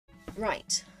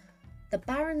Right. The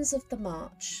Barons of the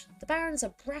March. The Barons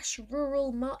are brash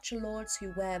rural marcher lords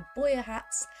who wear boyar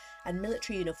hats and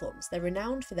military uniforms. They're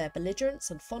renowned for their belligerence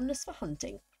and fondness for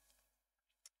hunting.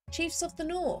 Chiefs of the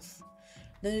North.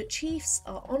 The chiefs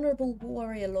are honourable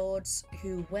warrior lords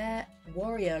who wear...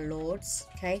 Warrior lords,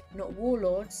 okay? Not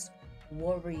warlords.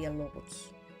 Warrior lords.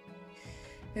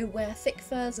 Who wear thick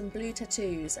furs and blue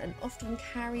tattoos and often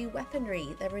carry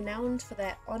weaponry. They're renowned for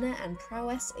their honour and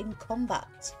prowess in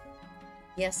combat.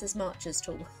 Yes, there's marchers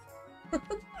too.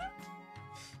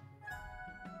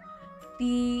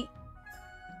 The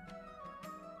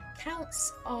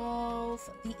Counts of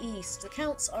the East. The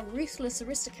Counts are ruthless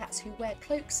aristocrats who wear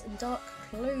cloaks and dark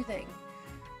clothing.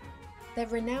 They're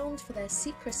renowned for their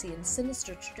secrecy and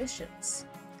sinister traditions.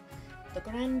 The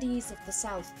Grandees of the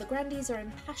South. The Grandees are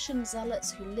impassioned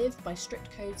zealots who live by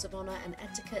strict codes of honour and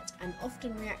etiquette and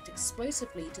often react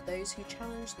explosively to those who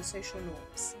challenge the social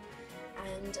norms.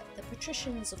 And the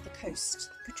Patricians of the Coast.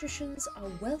 Patricians are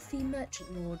wealthy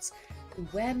merchant lords who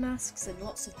wear masks and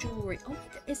lots of jewellery. Oh my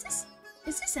god, is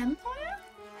this Empire?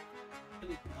 I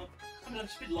mean, I've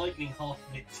just been likening half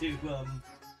of it to,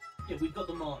 yeah, we've got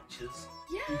the Marchers.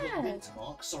 Yeah. We've got the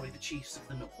Wintermark, sorry, the Chiefs of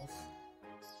the North.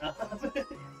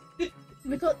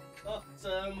 We got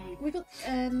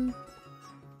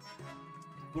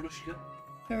Grushka.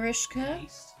 Harushka.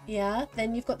 East. Yeah,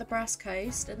 then you've got the Brass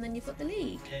Coast, and then you've got the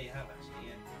League. Yeah, you have actually,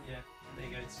 yeah. There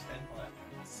you go, it's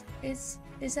Empire.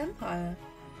 It's Empire.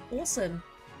 Awesome.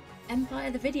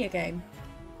 Empire the video game.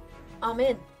 I'm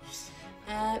in.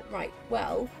 Right,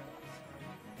 well,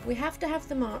 we have to have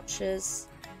the Marchers,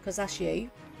 because that's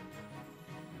you.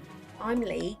 I'm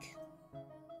League.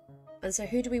 And so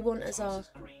who do we want as our...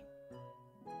 Green.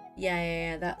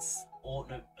 Yeah, that's... Or,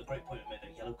 no, a great point I made,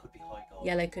 yellow could be High Guard.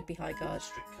 Yellow could be High Guard.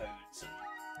 Strict codes.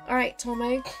 Alright,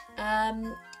 Tomo.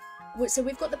 So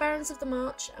we've got the Barons of the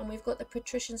March, and we've got the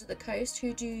Patricians of the Coast.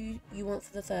 Who do you want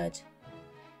for the third?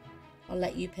 I'll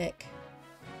let you pick.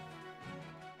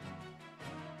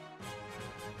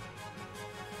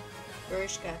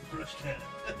 Barushka.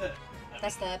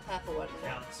 That's the purple one. The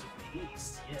Counts of the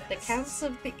East, yes. The Counts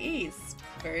of the East.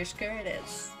 Barushka it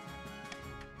is.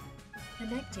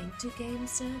 Connecting to game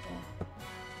server.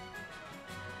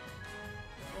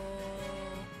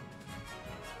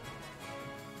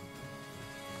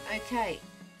 Okay,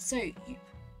 so you...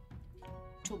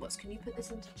 Toolbox, can you put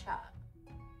this into chat?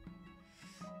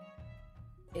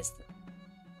 Is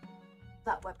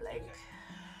that web link? Okay.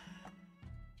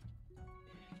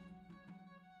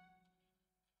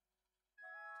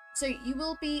 So you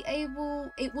will be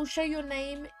able, it will show your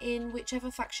name in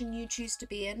whichever faction you choose to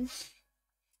be in.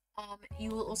 You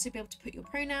will also be able to put your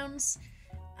pronouns.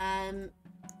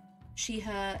 She,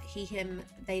 her, he, him,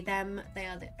 they, them. They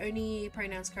are the only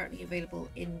pronouns currently available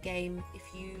in game. If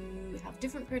you have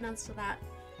different pronouns to that,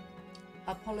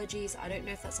 apologies. I don't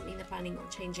know if that's something they're planning on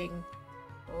changing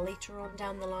later on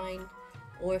down the line,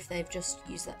 or if they've just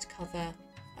used that to cover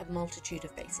a multitude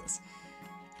of bases.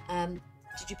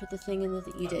 Did you put the thing in there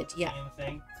that you did? Yeah.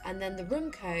 And then the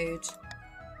room code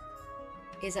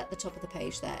is at the top of the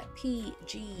page there.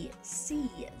 PGCZ.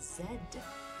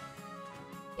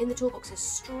 In the toolbox is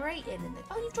straight in the...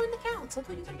 Oh, you've joined the counts. I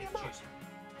thought you were going to be a march.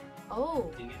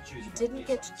 Oh, you didn't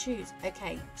get to choose.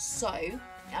 Okay, so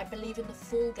I believe in the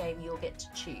full game you'll get to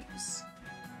choose.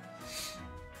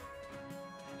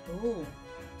 Oh,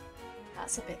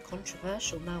 that's a bit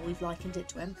controversial now we've likened it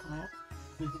to Empire.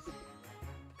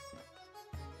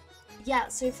 Yeah,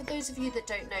 so for those of you that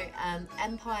don't know,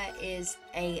 Empire is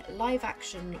a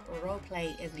live-action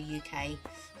roleplay in the UK.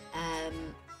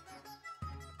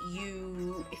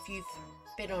 If you've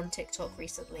been on TikTok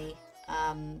recently,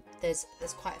 there's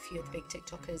quite a few of the big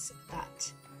TikTokers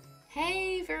that...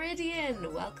 Hey,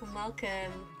 Viridian! Welcome,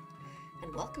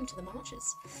 and welcome to the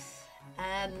Marches.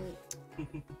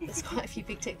 There's quite a few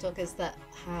big TikTokers that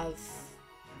have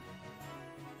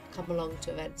come along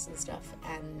to events and stuff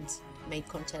and made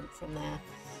content from there,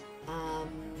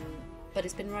 but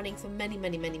it's been running for many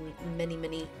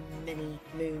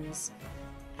moons,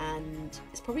 and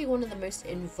it's probably one of the most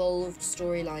involved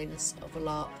storylines of a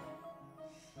LARP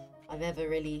I've ever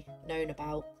really known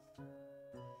about.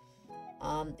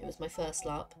 It was my first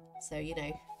LARP, so you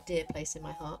know, dear place in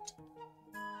my heart.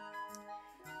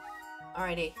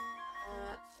 Alrighty.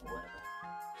 Whatever.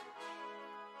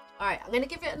 Alright, I'm going to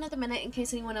give it another minute in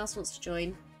case anyone else wants to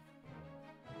join.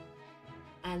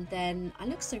 And then, I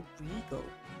look so regal.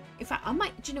 In fact, I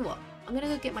might, do you know what? I'm going to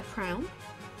go get my crown.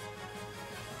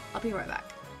 I'll be right back.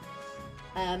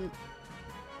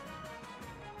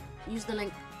 Use the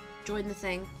link, join the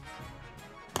thing.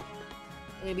 I'm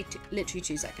going to be literally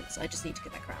 2 seconds. I just need to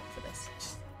get my crown for this.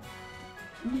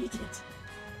 Needed.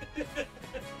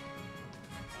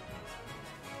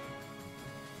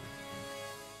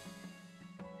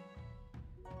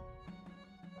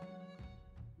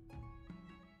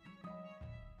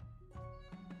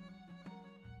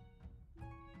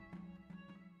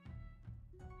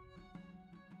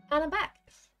 And I'm back.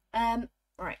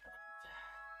 Right.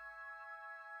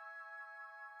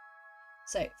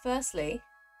 So, firstly,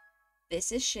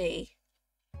 this is she.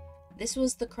 This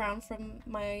was the crown from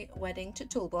my wedding to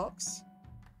Toolbox.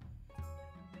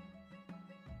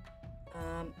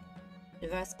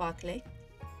 Very sparkly.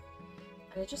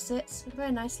 And it just sits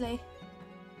very nicely.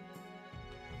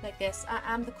 Like this. I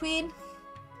am the queen.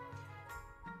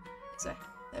 So,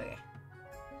 there we go.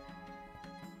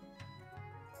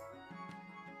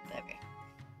 There we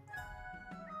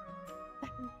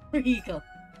go. Regal.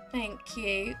 Thank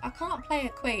you. I can't play a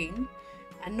queen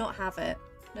and not have it.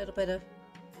 A little bit of...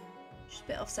 just a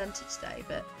bit off centre today,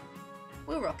 but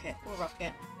we'll rock it. We'll rock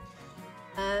it.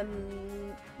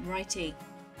 Righty.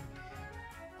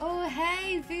 Oh,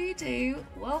 hey, Voodoo.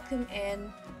 Welcome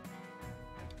in.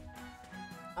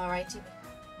 Alrighty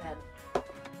then.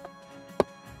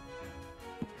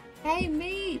 Hey,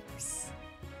 Meeps.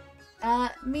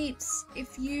 Meeps,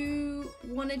 if you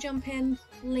want to jump in,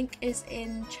 link is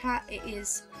in chat. It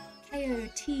is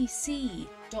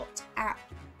kotc.app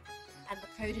and the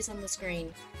code is on the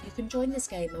screen. You can join this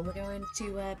game and we're going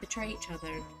to betray each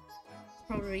other.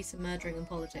 Probably some murdering and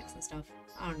politics and stuff.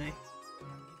 I don't know.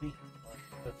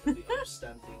 Perfectly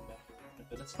upstanding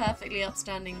member. Perfectly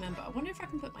upstanding member. I wonder if I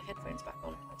can put my headphones back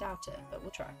on. I doubt it, but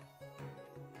we'll try.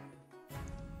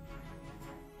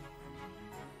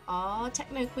 Ah,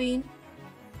 Techno Queen.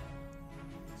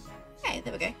 Okay,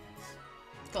 there we go.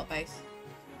 It's got both.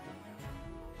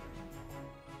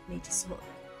 Need to sort.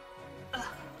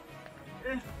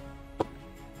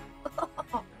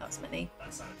 That's many.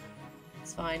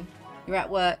 It's fine. You're at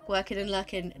work, working and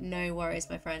lurking. No worries,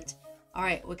 my friend.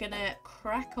 Alright, we're gonna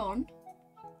crack on.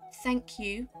 Thank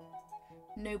you,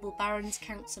 noble barons,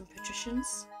 counts, and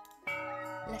patricians.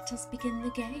 Let us begin the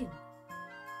game.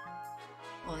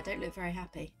 Oh, I don't look very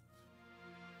happy.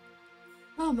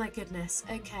 Oh my goodness,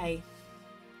 okay.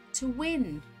 To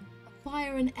win,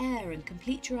 acquire an heir and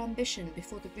complete your ambition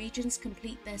before the regions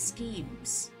complete their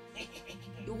schemes.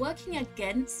 You're working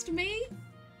against me?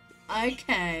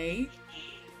 Okay.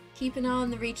 Keep an eye on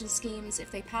the region schemes.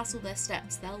 If they pass all their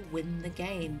steps, they'll win the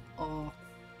game. Or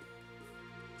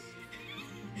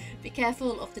be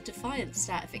careful of the defiance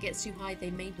stat. If it gets too high,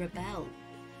 they may rebel.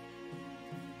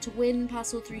 To win,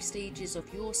 pass all 3 stages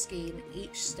of your scheme.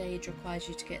 Each stage requires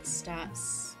you to get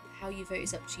stats. How you vote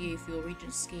is up to you for your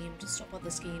region scheme to stop other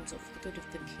schemes or for the good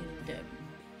of the kingdom.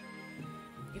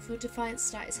 If your defiance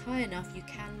stat is high enough, you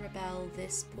can rebel.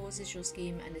 This pauses your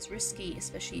scheme and is risky,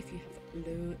 especially if you have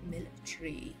low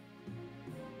military.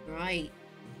 Right.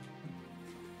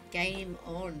 Game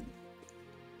on.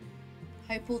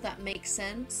 Hope all that makes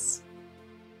sense.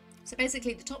 So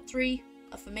basically the top 3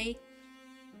 are for me,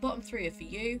 bottom 3 are for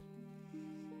you.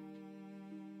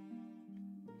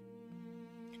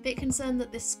 A bit concerned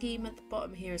that this scheme at the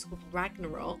bottom here is called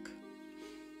Ragnarok.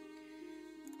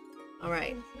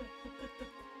 Alright.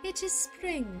 It is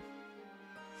spring.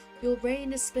 Your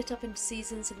reign is split up into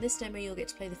seasons. In this demo you'll get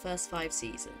to play the first 5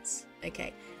 seasons.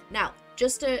 Okay, now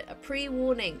just a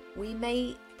pre-warning, we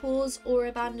may pause or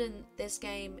abandon this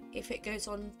game if it goes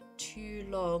on too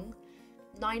long.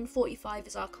 9:45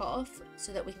 is our cutoff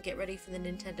so that we can get ready for the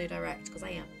Nintendo Direct, because I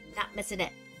am not missing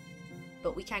it.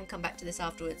 But we can come back to this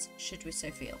afterwards should we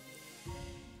so feel.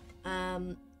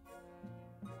 To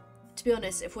be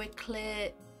honest, if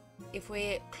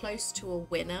we're close to a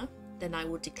winner, then I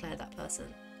will declare that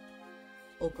person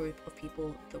or group of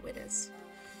people the winners.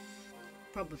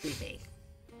 Probably me.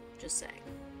 Just saying.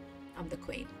 I'm the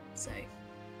queen, so.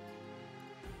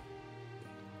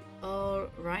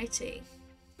 Alrighty.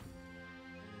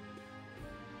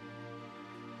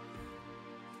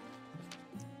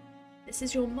 This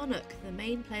is your monarch, the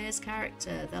main player's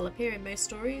character. They'll appear in most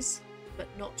stories, but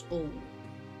not all.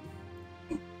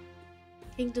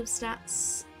 Kingdom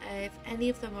stats. If any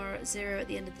of them are at 0 at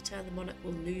the end of the turn, the monarch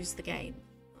will lose the game.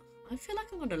 I feel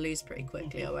like I'm going to lose pretty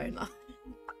quickly, I won't lie.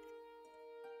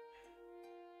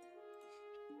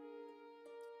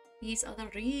 These are the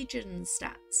region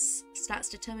stats. Stats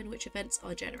determine which events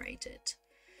are generated.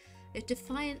 If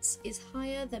defiance is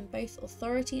higher than both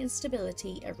authority and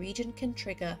stability, a region can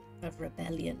trigger a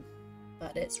rebellion.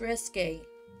 But it's risky.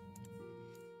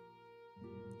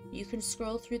 You can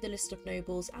scroll through the list of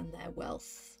nobles and their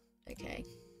wealth. Okay.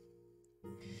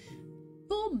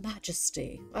 Your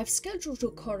Majesty, I've scheduled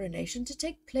your coronation to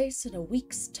take place in a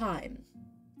week's time.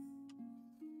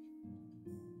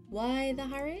 Why the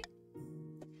hurry?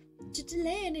 To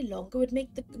delay any longer would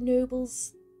make the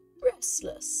nobles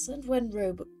restless, and when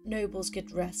nobles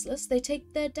get restless, they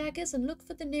take their daggers and look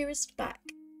for the nearest back.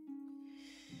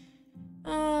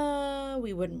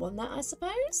 We wouldn't want that, I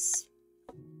suppose.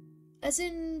 As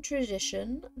in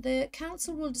tradition, the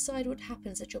council will decide what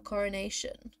happens at your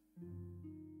coronation.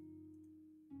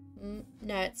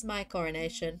 No, it's my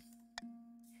coronation.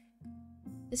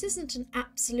 This isn't an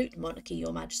absolute monarchy,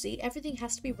 Your Majesty. Everything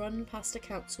has to be run past a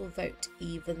council vote,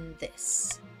 even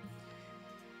this.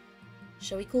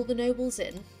 Shall we call the nobles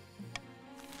in?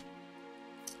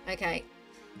 Okay.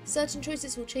 Certain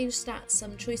choices will change stats.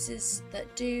 Some choices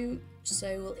that do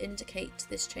so will indicate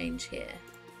this change here.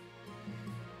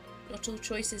 Not all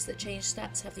choices that change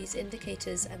stats have these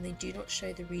indicators, and they do not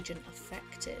show the region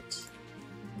affected.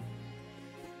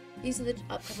 These are the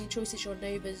upcoming choices your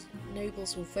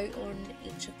nobles will vote on.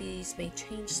 Each of these may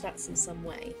change stats in some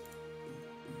way.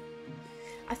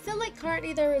 I feel like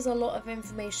currently there is a lot of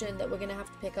information that we're going to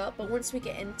have to pick up, but once we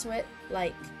get into it,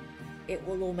 like, it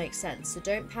will all make sense. So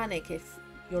don't panic if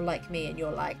you're like me and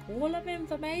you're like, wall of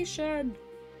information.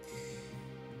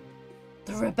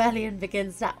 The rebellion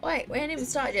begins now. Wait, we ain't even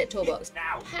started yet, Toolbox.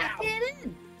 Pack it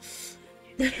in.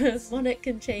 The monarch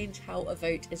can change how a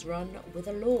vote is run with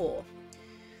a law.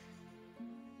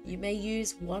 You may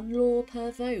use one law per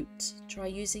vote. Try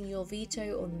using your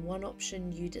veto on one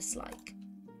option you dislike.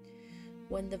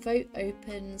 When the vote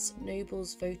opens,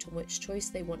 nobles vote on which choice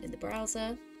they want in the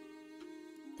browser.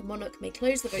 The monarch may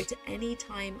close the vote at any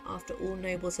time after all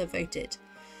nobles have voted,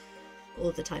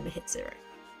 or the timer hits 0.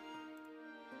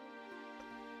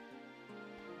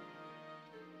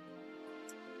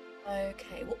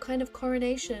 Okay, what kind of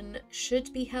coronation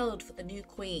should be held for the new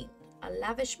queen? A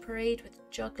lavish parade with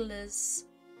jugglers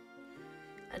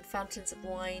and fountains of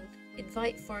wine.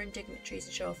 Invite foreign dignitaries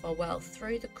to show off our wealth.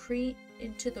 Throw the queen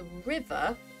into the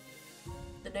river.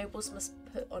 The nobles must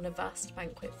put on a vast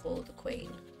banquet for the queen.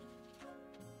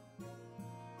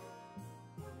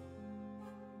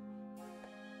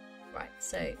 Right,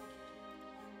 so I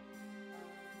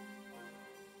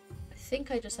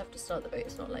think I just have to start the vote.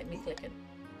 It's not letting me clicking.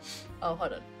 Oh,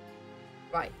 hold on.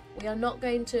 Right, we are not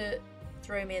going to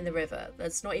throw me in the river.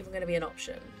 That's not even going to be an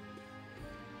option.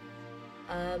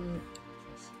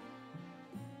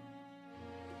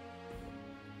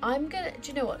 I'm gonna, do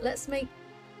you know what, let's make,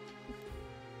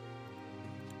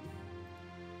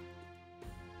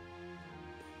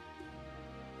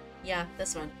 yeah,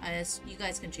 this one, you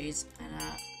guys can choose, and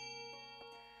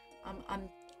I'm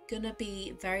gonna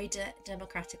be very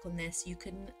democratic on this. You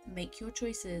can make your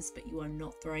choices, but you are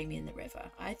not throwing me in the river.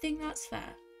 I think that's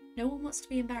fair. No one wants to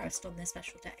be embarrassed on their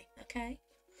special day, okay?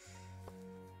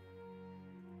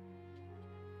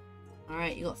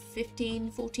 Alright, you got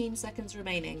 14 seconds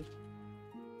remaining.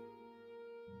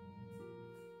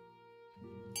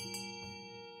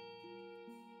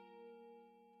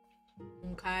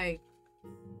 Okay.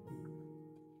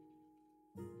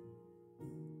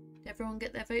 Did everyone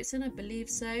get their votes in? I believe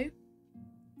so.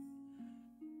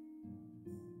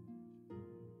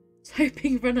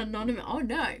 Hoping for an anonymous. Oh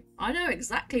no, I know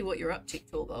exactly what you're up to,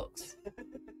 Toolbox.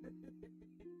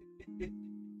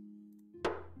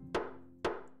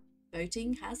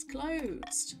 Voting has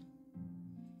closed.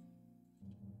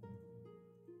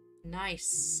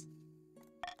 Nice.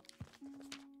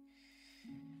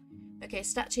 Okay,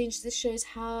 stat change. This shows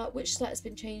which stat has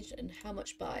been changed and how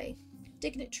much by.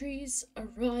 Dignitaries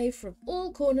arrive from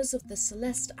all corners of the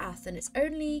Celeste Ath, and it's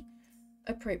only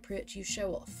appropriate you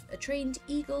show off. A trained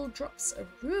eagle drops a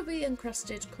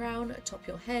ruby-encrusted crown atop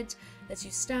your head as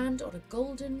you stand on a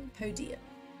golden podium.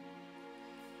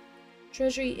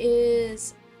 Treasury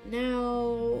is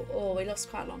now... Oh, we lost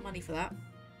quite a lot of money for that.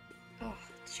 Oh,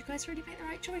 did you guys really make the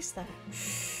right choice there?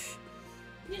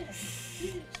 Yes.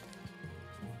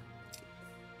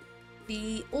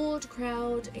 The awed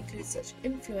crowd includes such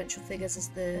influential figures as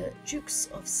the Dukes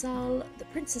of Sal, the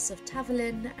Princess of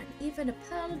Tavolin, and even a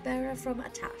pearl bearer from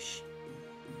Atash.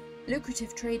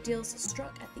 Lucrative trade deals are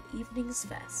struck at the evening's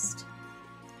fest.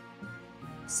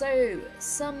 So,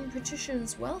 some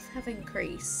patricians' wealth have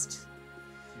increased.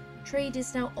 Trade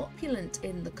is now opulent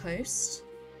in the coast.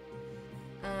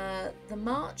 The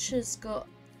March has got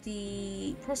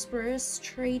the prosperous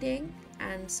trading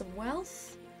and some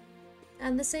wealth.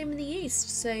 And the same in the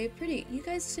east, so you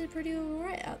guys did pretty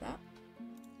alright at that.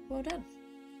 Well done.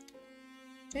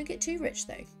 Don't get too rich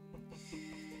though.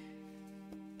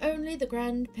 Only the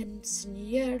Grand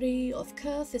Pensionary of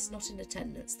Kurth is not in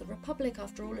attendance. The Republic,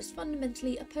 after all, is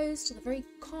fundamentally opposed to the very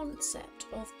concept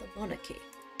of the monarchy.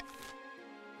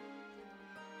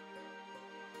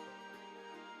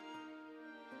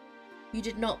 You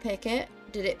did not pick it.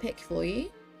 Did it pick for you?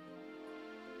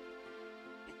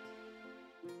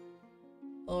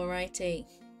 Alrighty.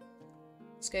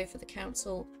 Let's go for the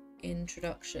council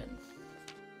introduction.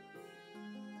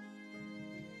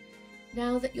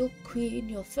 Now that you're queen,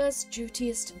 your first duty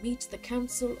is to meet the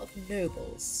Council of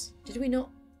Nobles. Did we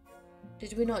not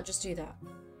just do that?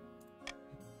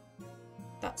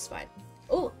 That's fine.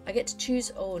 Oh, I get to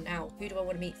choose. Oh, now who do I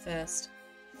want to meet first?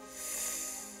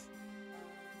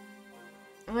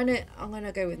 I'm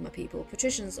gonna go with my people,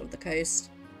 patricians of the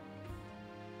coast.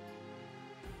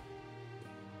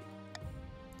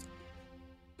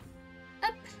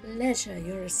 A pleasure,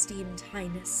 your esteemed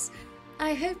highness.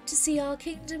 I hope to see our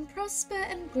kingdom prosper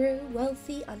and grow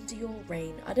wealthy under your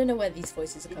reign. I don't know where these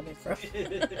voices are coming from.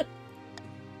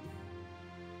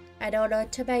 I'd honour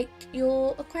to make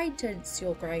your acquaintance,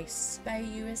 your grace. May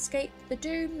you escape the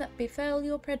doom that befell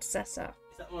your predecessor.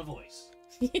 Is that my voice?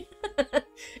 It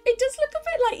does look a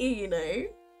bit like you, you know.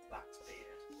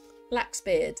 Blackbeard.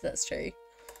 Laxbeard, that's true.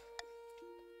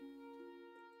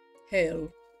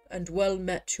 Hail, and well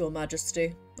met, your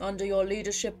majesty. Under your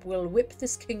leadership, we'll whip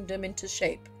this kingdom into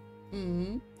shape.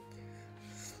 And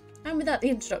with that, the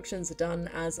introductions are done,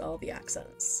 as are the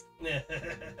accents.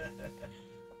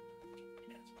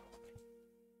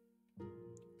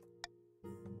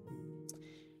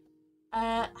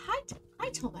 Hi,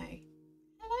 Tomo.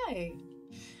 Hello.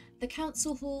 The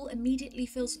council hall immediately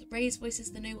fills with raised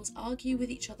voices. The nobles argue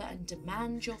with each other and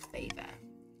demand your favour.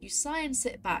 You sigh and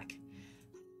sit back.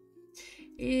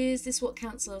 Is this what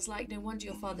council is like? No wonder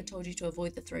your father told you to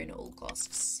avoid the throne at all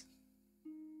costs.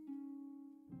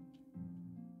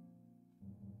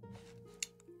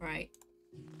 Right.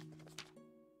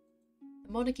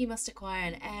 The monarchy must acquire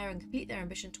an heir and complete their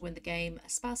ambition to win the game. A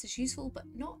spouse is useful, but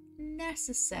not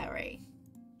necessary.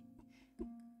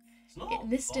 In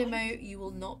this demo, you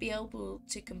will not be able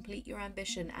to complete your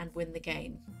ambition and win the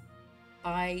game.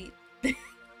 I can't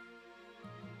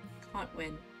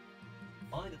win.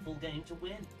 Buy the full game to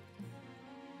win.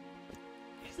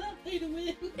 Is that pay to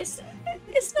win? It's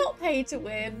not pay to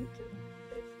win.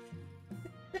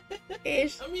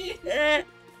 Ish. I mean,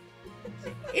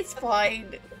 it's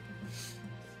fine.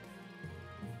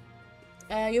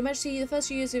 Your Majesty, the first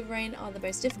few years of reign are the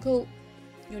most difficult.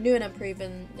 You're new and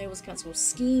unproven. Nobles Council will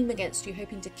scheme against you,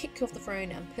 hoping to kick you off the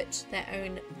throne and put their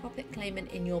own puppet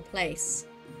claimant in your place.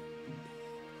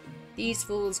 These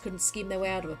fools couldn't scheme their way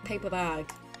out of a paper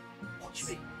bag. watch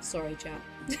me. Sorry, chat.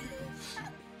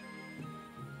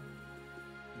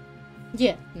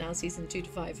 Yeah, now season 2 to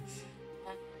 5.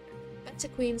 Better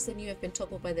queens than you have been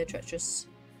toppled by their treacherous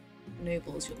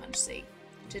nobles, your majesty.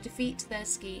 To defeat their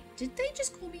scheme... Did they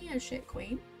just call me a shit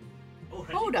queen?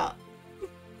 Already. Hold up.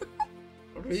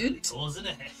 Rude. Wasn't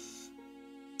it?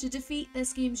 To defeat their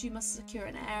schemes, you must secure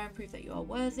an heir and prove that you are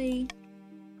worthy.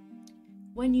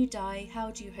 When you die,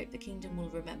 how do you hope the kingdom will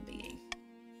remember you?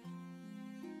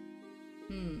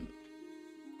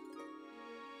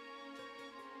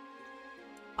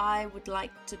 I would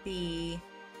like to be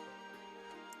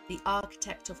the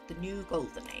architect of the new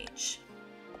golden age.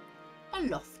 A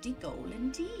lofty goal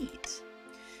indeed.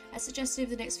 As suggested,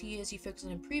 over the next few years you focus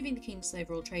on improving the kingdom's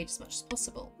overall trade as much as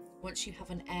possible. Once you have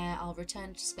an heir, I'll return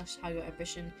to discuss how your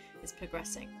ambition is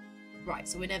progressing. Right,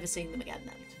 so we're never seeing them again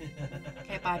then.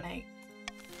 Okay, bye mate.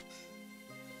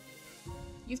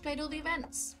 You've played all the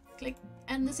events. Click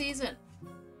end the season.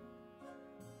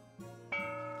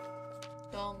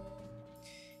 Dong.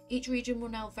 Each region will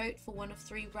now vote for one of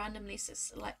 3 randomly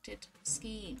selected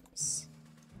schemes.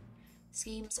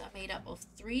 Schemes are made up of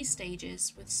 3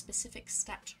 stages with specific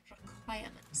stat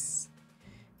requirements.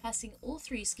 Passing all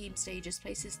 3 scheme stages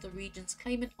places the region's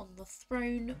claimant on the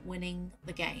throne, winning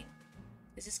the game.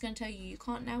 Is this going to tell you you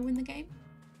can't now win the game?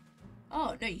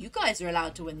 Oh, no, you guys are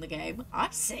allowed to win the game. I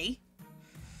see.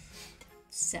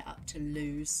 Set up to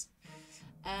lose.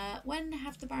 When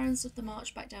have the Barons of the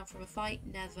March back down from a fight?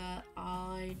 Never.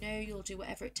 I know you'll do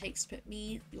whatever it takes to put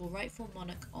me, your rightful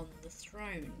monarch, on the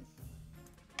throne.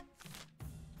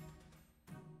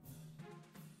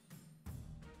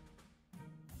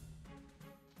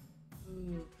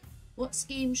 Ooh. What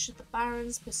schemes should the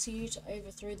Barons pursue to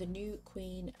overthrow the new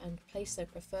queen and place their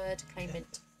preferred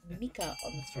claimant, Mika,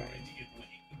 on the throne?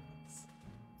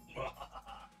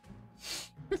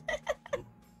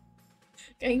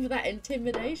 Going for that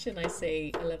intimidation, I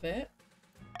see. I love it.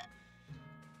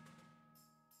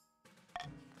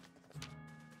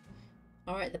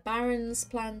 Alright, the Barons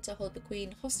plan to hold the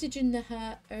Queen hostage in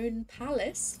her own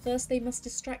palace. First, they must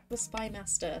distract the Spy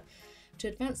Master. To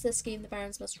advance their scheme, the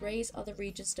Barons must raise other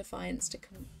regions' defiance to a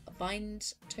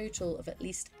combined total of at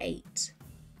least 8.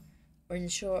 or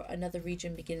ensure another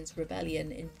region begins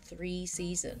rebellion in 3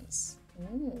 seasons.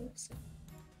 Ooh.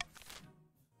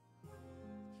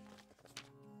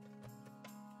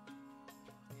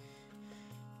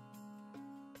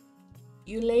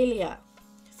 Eulalia.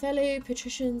 Fellow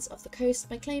patricians of the coast,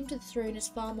 my claim to the throne is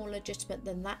far more legitimate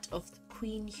than that of the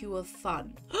Queen Hugh of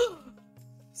Fun.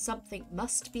 Something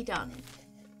must be done.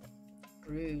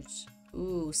 Rude.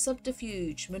 Ooh,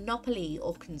 subterfuge, monopoly,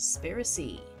 or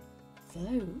conspiracy.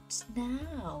 Vote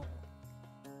now.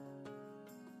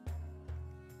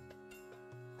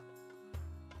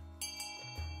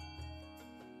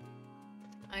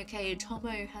 Okay,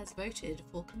 Tomo has voted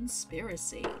for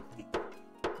conspiracy.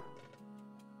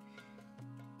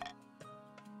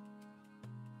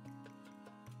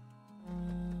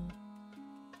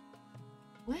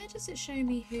 Where does it show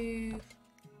me who...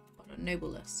 on a noble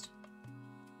list?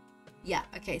 Yeah,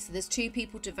 okay, so there's 2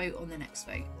 people to vote on the next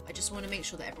vote. I just want to make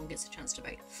sure that everyone gets a chance to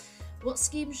vote. What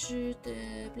scheme should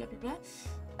blah blah blah?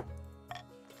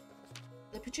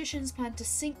 The patricians plan to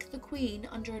sink the Queen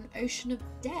under an ocean of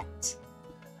debt.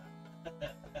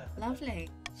 Lovely.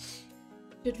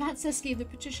 To advance their scheme, the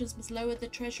patricians must lower the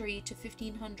treasury to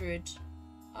 1,500.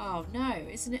 Oh no,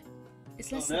 isn't it?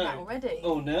 It's less than that already.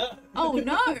 Oh no! Oh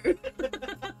no!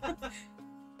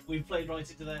 We've played right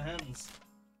into their hands.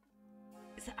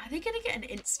 Are they going to get an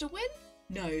insta-win?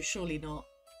 No, surely not.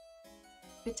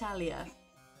 Vitalia.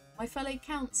 My fellow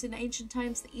counts, in ancient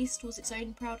times the East was its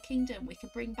own proud kingdom. We can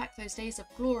bring back those days of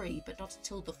glory, but not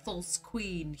until the false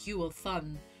queen, Hugh of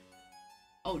Fun.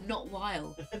 Oh, not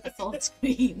while the false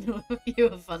queen, Hugh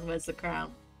of Fun wears the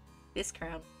crown. This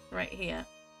crown, right here.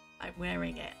 I'm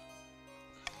wearing it.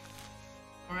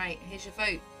 Alright, here's your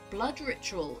vote. Blood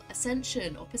ritual,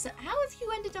 ascension, or how have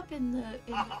you ended up in the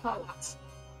cult?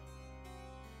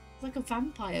 It's like a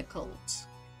vampire cult.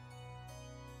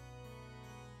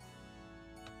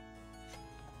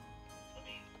 I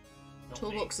mean,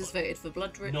 Toolbox has voted for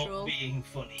blood ritual. Not being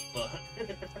funny,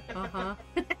 but...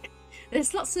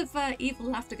 There's lots of evil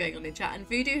laughter going on in chat, and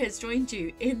Voodoo has joined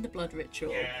you in the blood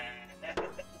ritual. Yeah.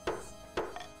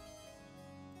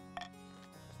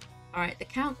 Alright, the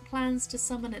Count plans to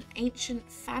summon an ancient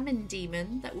famine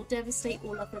demon that will devastate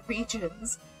all other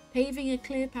regions, paving a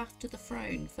clear path to the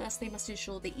throne. First, they must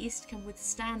ensure the East can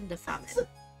withstand a famine.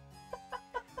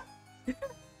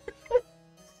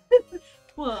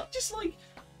 What? Just like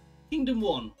Kingdom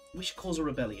 1, we should cause a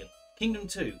rebellion. Kingdom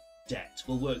 2, debt.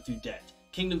 We'll work through debt.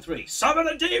 Kingdom 3, summon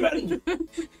a demon!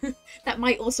 That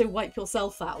might also wipe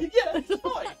yourself out. Yeah, it's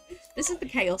fine. This is the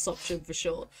chaos option for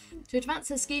sure. To advance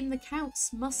their scheme, the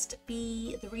Counts must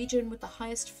be the region with the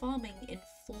highest farming in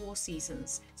 4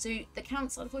 seasons. So the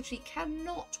Counts unfortunately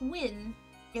cannot win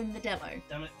in the demo.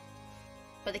 Damn it.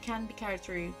 But they can be carried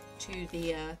through to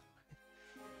the...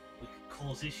 We could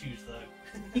cause issues though.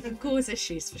 You can cause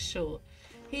issues for sure.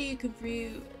 Here you can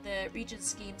view the region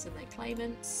schemes and their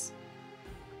claimants.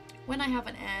 When I have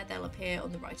an heir, they'll appear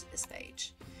on the right of this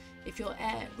page. If your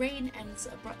reign ends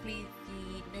abruptly,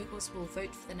 the nobles will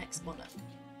vote for the next monarch.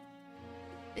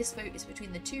 This vote is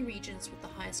between the 2 regions with the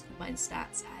highest combined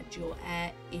stats and your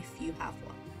heir if you have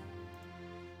one.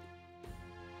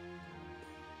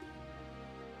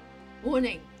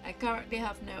 Warning, I currently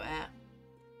have no heir.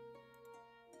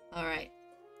 Alright.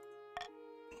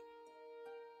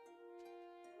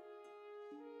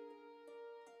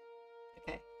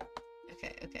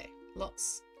 Okay.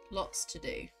 Lots to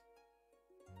do.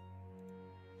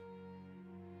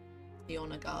 The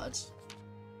Honor Guard.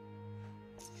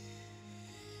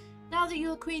 Now that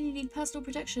you're a queen, you need personal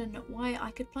protection. Why,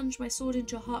 I could plunge my sword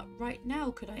into your heart right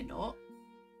now, could I not?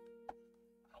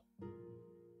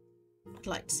 I'd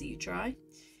like to see you try.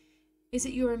 Is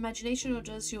it your imagination, or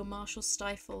does your marshal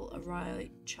stifle a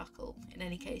wry chuckle? In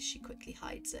any case, she quickly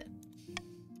hides it.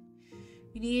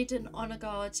 You need an honor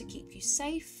guard to keep you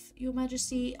safe, Your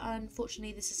Majesty.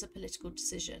 Unfortunately, this is a political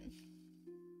decision.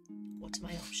 What are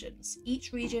my options?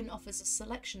 Each region offers a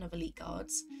selection of elite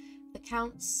guards. The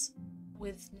Counts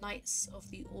with Knights of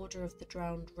the Order of the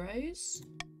Drowned Rose.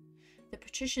 The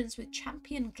Patricians with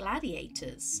Champion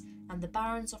Gladiators. And the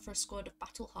Barons offer a squad of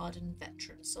battle-hardened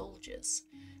veteran soldiers.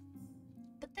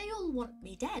 But they all want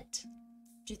me dead.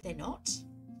 Do they not?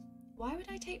 Why would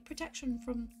I take protection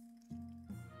from...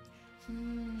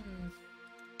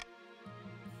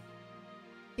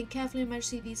 Think carefully, Your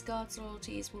Majesty. These guards'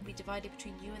 loyalties will be divided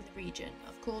between you and the region.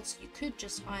 Of course, you could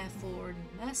just hire foreign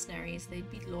mercenaries. They'd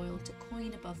be loyal to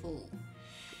coin above all.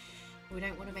 We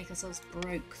don't want to make ourselves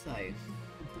broke, though.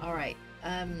 Alright,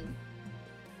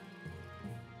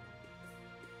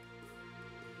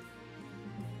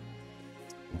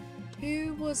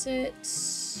 who was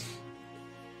it?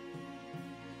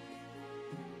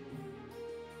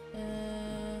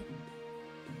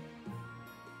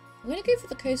 gonna go for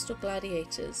the Coastal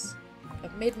Gladiators.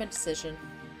 I've made my decision.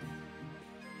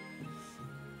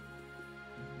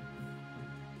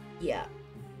 Yeah.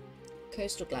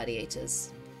 Coastal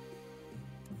Gladiators.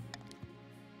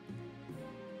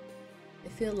 I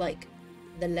feel like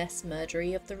the less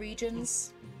murdery of the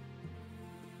regions.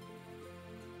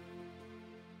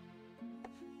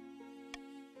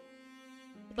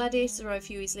 The gladiators arrive a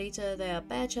few weeks later. They are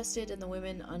bare-chested and the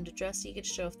women underdressed, eager to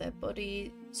show off their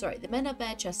body. Sorry, the men are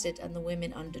bare-chested and the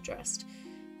women underdressed,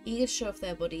 eager to show off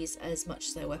their bodies as much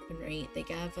as their weaponry. They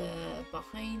gather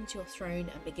behind your throne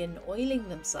and begin oiling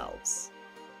themselves.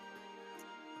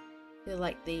 I feel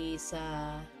like these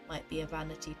might be a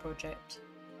vanity project.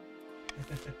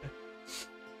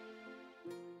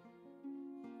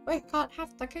 We can't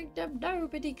have the kingdom,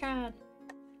 nobody can.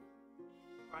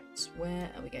 Right, where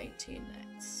are we going to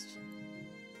next?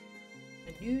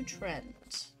 A new trend.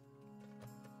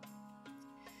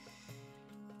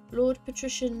 Lord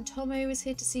Patrician Tomo is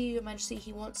here to see you, Your Majesty.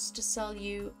 He wants to sell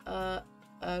you a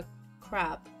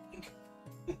crab.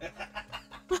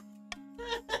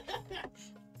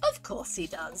 Of course he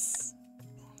does.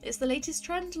 It's the latest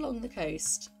trend along the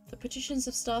coast. The patricians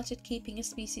have started keeping a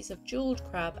species of jeweled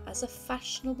crab as a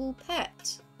fashionable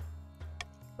pet.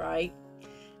 Right.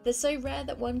 They're so rare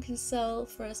that one can sell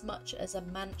for as much as a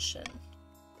mansion.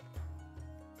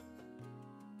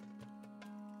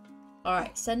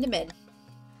 Alright, send him in.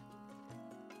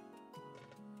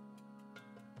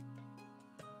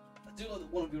 I do like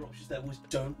that one of your options there was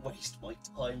don't waste my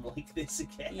time like this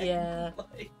again. Yeah.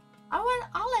 Like...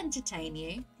 I'll entertain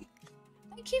you.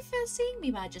 Thank you for seeing me,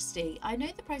 Majesty. I know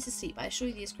the price is steep, but I assure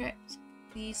you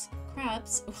these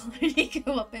crabs will only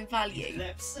go up in value.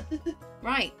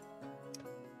 Right.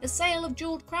 The sale of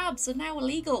jeweled crabs are now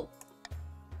illegal.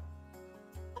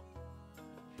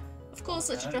 Of course,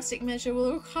 such a drastic measure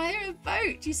will require a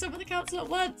vote. You summon the council at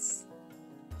once.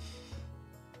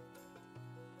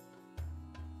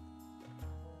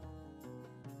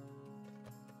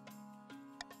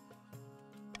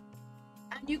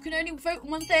 And you can only vote on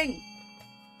one thing.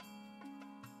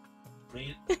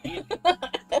 Really?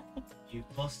 You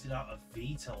busted out a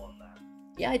veto on that.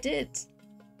 Yeah, I did.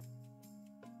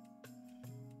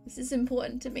 This is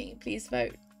important to me. Please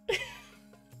vote.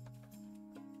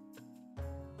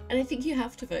 And I think you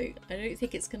have to vote. I don't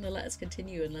think it's going to let us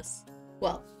continue unless...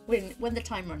 Well, when the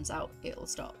time runs out, it'll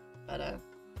stop. But,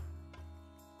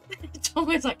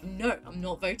 Tomo's like, no, I'm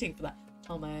not voting for that.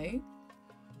 Tomo,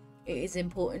 it is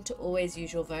important to always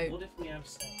use your vote. What if we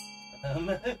abstain?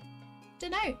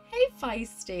 Dunno. Hey,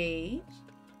 Feisty.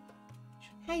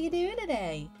 How you doing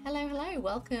today? Hello, hello.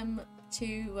 Welcome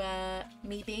to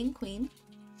me being queen.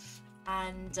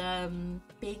 And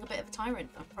being a bit of a tyrant.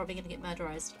 I'm probably going to get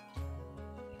murderized.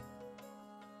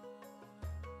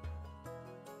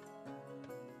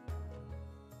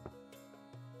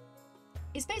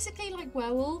 It's basically like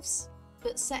werewolves,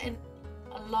 but set in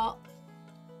a LARP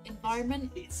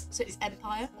environment. So it's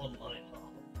Empire. Online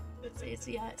LARP.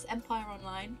 It's Empire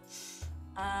Online.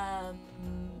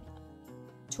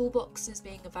 Toolbox is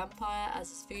being a vampire,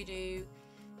 as is Voodoo.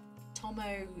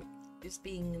 Tomo is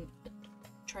being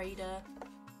a trader.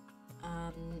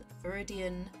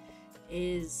 Viridian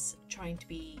is trying to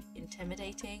be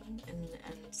intimidating and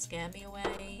scare me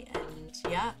away, and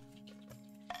yeah,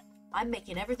 I'm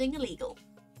making everything illegal.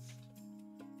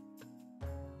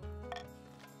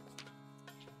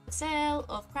 The sale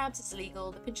of crabs is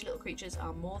illegal. The pinchy little creatures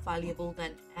are more valuable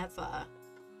than ever.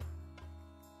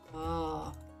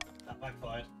 Ah, That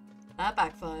backfired. that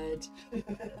backfired.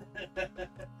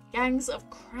 Gangs of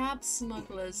crab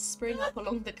smugglers spring up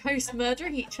along the coast,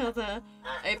 murdering each other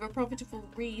over profitable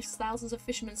reefs. Thousands of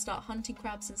fishermen start hunting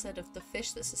crabs instead of the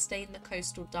fish that sustain the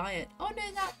coastal diet. Oh no,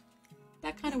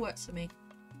 that kind of works for me.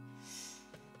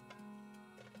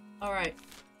 Alright.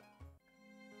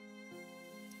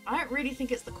 I don't really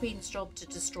think it's the Queen's job to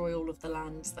destroy all of the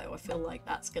lands, though. I feel like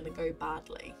that's going to go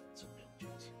badly.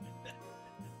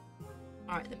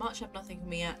 Alright, the March have nothing for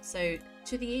me yet. So,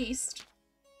 to the east.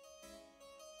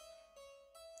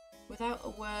 Without a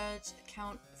word,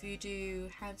 Count Voodoo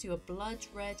hands you a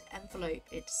blood-red envelope.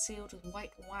 It's sealed with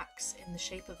white wax in the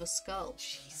shape of a skull.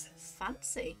 Jesus.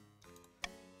 Fancy.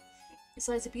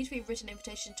 Besides a beautifully written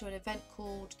invitation to an event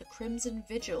called the Crimson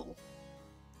Vigil,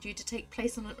 due to take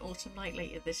place on an autumn night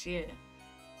later this year.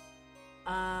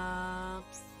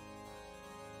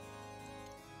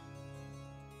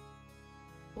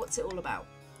 What's it all about?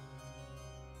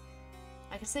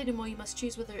 I can say no more. You must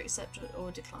choose whether to accept or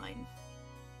decline.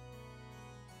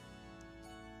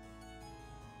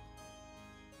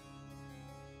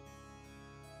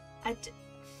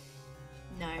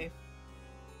 No.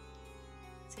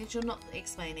 Since you're not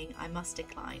explaining, I must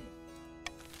decline.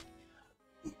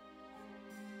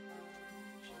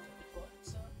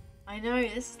 I know,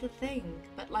 this is the thing,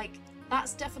 but like,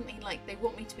 that's definitely like, they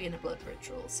want me to be in a blood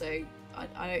ritual, so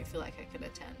I don't feel like I can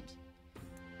attend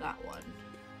that one.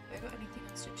 Have I got anything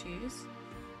else to choose?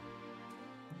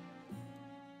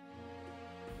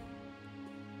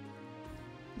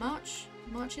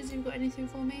 Marches, you got anything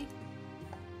for me?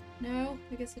 No?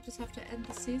 I guess I just have to end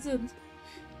the season.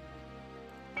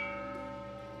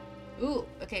 Ooh,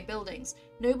 okay, buildings.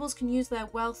 Nobles can use their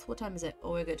wealth. What time is it?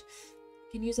 Oh, we're good.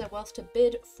 Can use their wealth to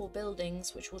bid for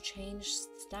buildings, which will change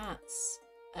stats.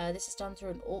 This is done through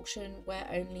an auction where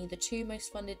only the 2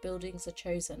 most funded buildings are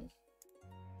chosen.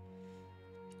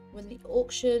 When the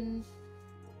auction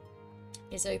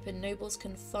is open, nobles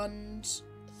can fund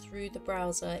through the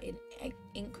browser in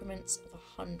increments of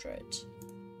 100.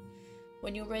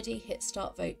 When you're ready, hit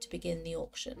start vote to begin the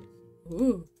auction.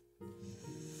 Ooh.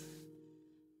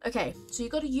 Okay, so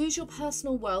you've got to use your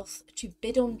personal wealth to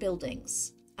bid on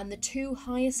buildings, and the 2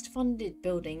 highest funded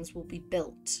buildings will be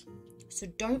built. So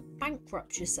don't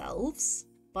bankrupt yourselves,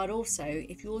 but also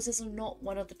if yours is not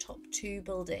one of the top 2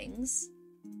 buildings,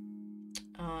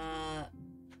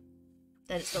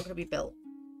 then it's not going to be built.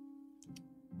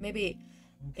 Maybe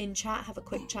in chat, have a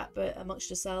quick chat amongst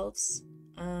yourselves,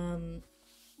 and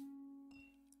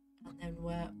then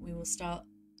we will start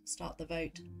the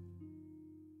vote.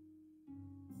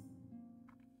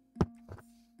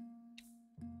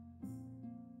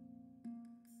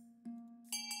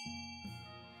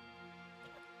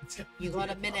 You got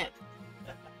a minute.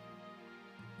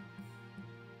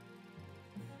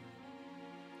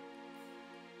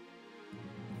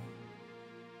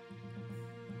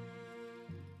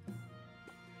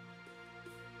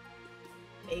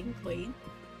 Being queen.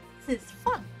 This is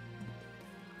fun.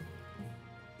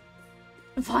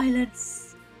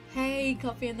 Violence. Hey,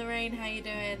 Coffee in the Rain, how you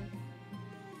doing?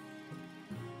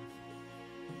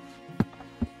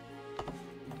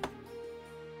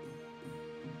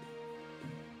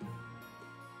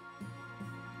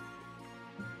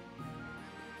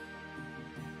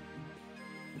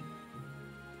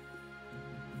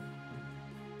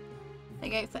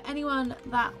 Okay, for anyone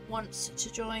that wants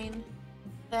to join,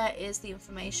 there is the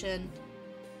information.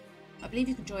 I believe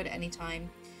you can join at any time.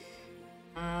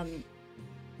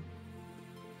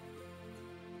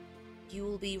 You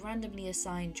will be randomly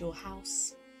assigned your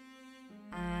house,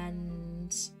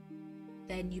 and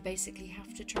then you basically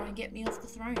have to try and get me off the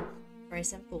throne. Very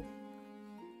simple.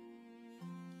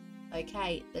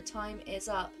 Okay, the time is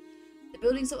up. The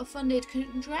buildings that were funded,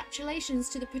 congratulations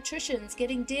to the patricians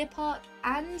getting Deer Park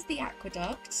and the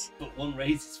aqueduct. But one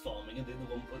raises farming and the other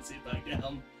one puts it back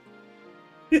down.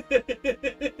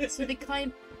 So they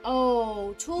kind...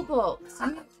 Oh, Toolbox.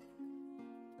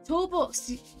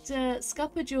 Toolbox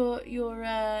scuppered your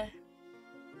by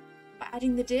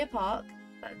adding the Deer Park.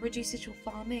 That reduces your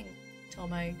farming,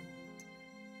 Tomo.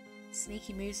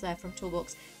 Sneaky moves there from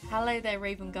Toolbox. Hello there,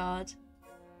 Raven Guard.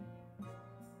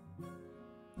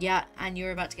 Yeah, and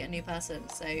you're about to get a new person,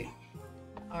 so...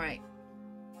 Alright.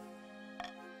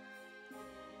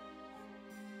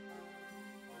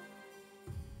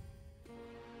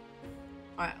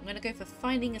 Alright, I'm going to go for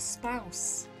finding a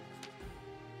spouse.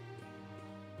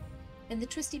 In the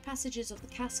twisty passages of the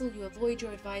castle, you avoid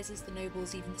your advisors, the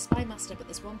nobles, even the spy master, but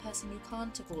there's one person you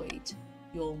can't avoid.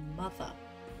 Your mother.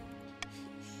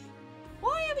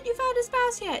 Why haven't you found a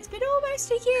spouse yet? It's been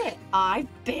almost a year. I've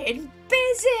been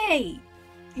busy!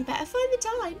 You better find the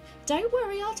time. Don't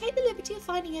worry, I'll take the liberty of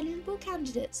finding eligible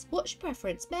candidates. What's your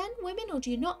preference, men, women, or do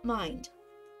you not mind?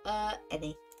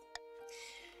 Any.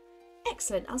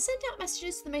 Excellent. I'll send out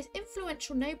messages to the most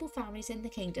influential noble families in the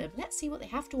kingdom. Let's see what they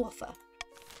have to offer.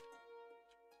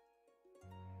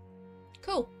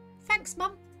 Cool. Thanks,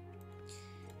 Mum.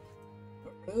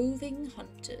 Roving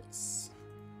hunters.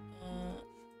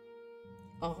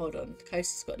 Oh, hold on. The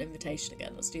coast has got an invitation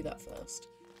again. Let's do that first.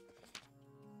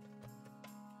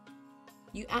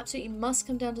 You absolutely must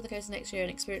come down to the coast next year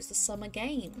and experience the summer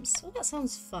games. Oh, that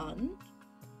sounds fun.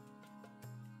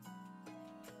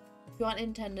 If you aren't in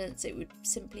attendance, it would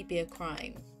simply be a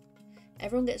crime.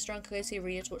 Everyone gets drunk and goes to the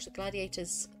arena to watch the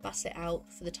gladiators battle it out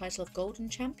for the title of Golden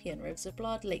Champion. Rivers of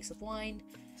blood, lakes of wine.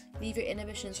 Leave your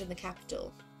inhibitions in the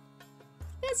capital.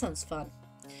 That sounds fun.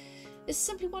 This is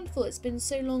simply wonderful. It's been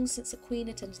so long since the Queen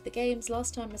attended the games.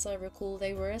 Last time, as I recall,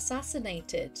 they were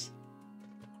assassinated.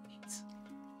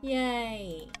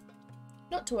 Yay!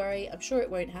 Not to worry, I'm sure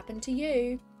it won't happen to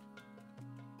you.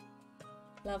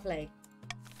 Lovely.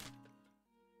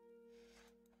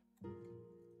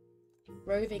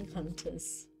 Roving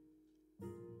hunters.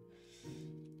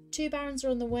 2 barons are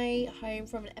on the way home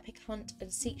from an epic hunt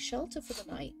and seek shelter for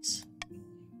the night.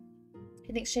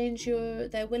 In exchange,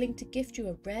 they're willing to gift you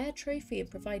a rare trophy and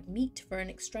provide meat for an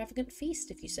extravagant feast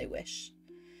if you so wish.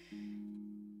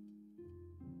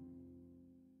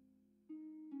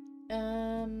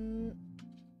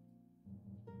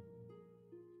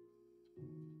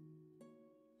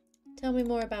 Tell me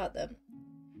more about them.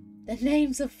 Their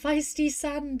names are Feisty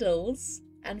Sandals,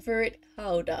 and for it,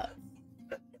 hold up.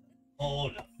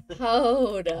 Hold up.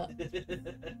 Hold up.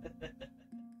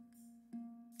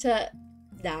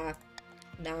 Nah,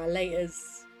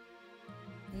 laters.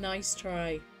 Nice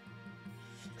try.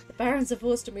 The barons are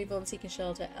forced to move on seeking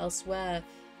shelter elsewhere,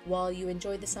 while you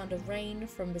enjoy the sound of rain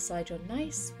from beside your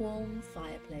nice warm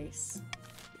fireplace.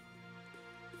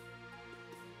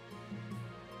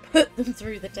 Put them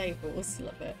through the tables.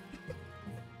 Love it.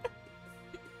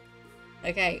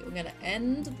 Okay, we're gonna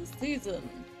end the season.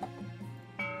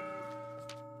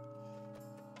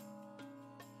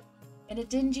 In a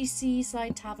dingy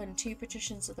seaside tavern, 2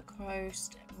 patricians of the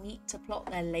coast meet to plot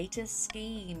their latest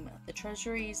scheme. The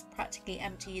treasury is practically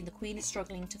empty and the queen is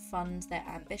struggling to fund their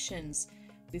ambitions.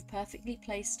 We've perfectly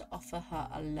placed to offer her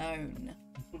a loan.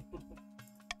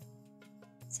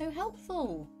 So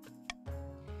helpful.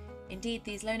 Indeed,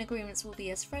 these loan agreements will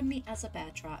be as friendly as a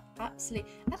bear trap. Absolutely.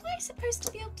 Am I supposed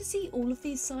to be able to see all of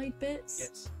these side bits?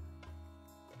 Yes.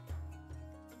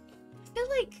 I feel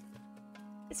like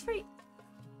it's very...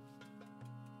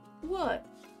 What?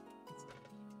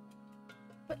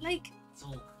 But like... It's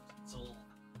all...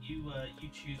 You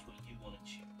choose what you want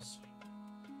to choose.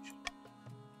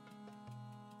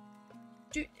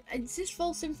 Is this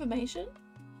false information?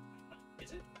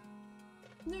 Is it?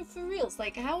 No, for reals.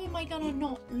 Like, how am I gonna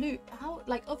not loot? How,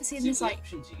 like, obviously in See this, what like...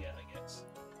 options you get, I guess.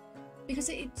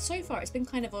 Because so far it's been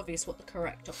kind of obvious what the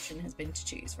correct option has been to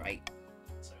choose, right?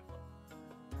 So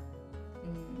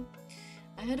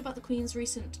I heard about the Queen's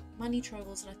recent money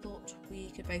troubles and I thought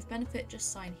we could both benefit.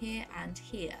 Just sign here and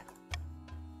here.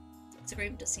 This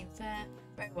agreement does seem fair.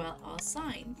 Very well, I'll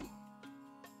sign.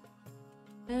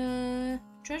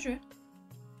 Treasurer?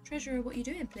 Treasurer, what are you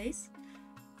doing, please?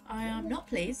 I am not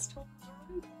pleased.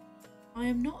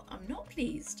 I'm not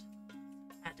pleased.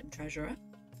 Madam Treasurer.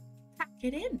 Pack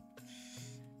it in.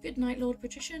 Good night, Lord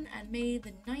Patrician, and may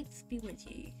the 9th be with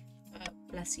you.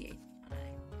 Bless you. I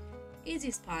know. Easy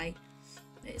as pie.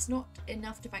 It's not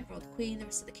enough to bankroll the Queen, the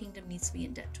rest of the kingdom needs to be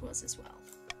in debt to us as well.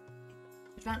 To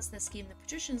advance their scheme, the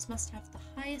patricians must have the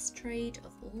highest trade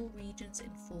of all regions in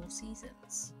 4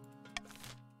 seasons.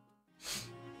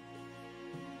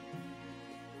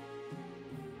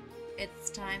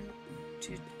 It's time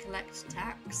to collect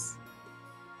tax.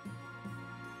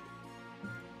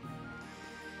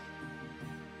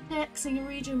 Taxing a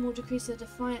region will decrease their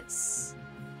defiance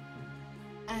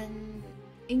and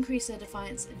increase their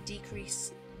defiance and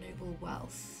decrease noble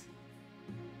wealth.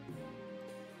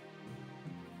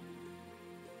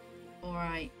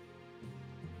 Alright.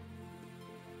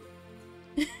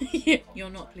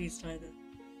 You're not pleased either.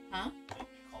 Huh?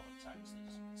 common tax, they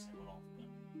just piss everyone off, but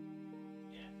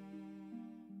yeah.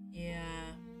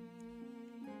 Yeah.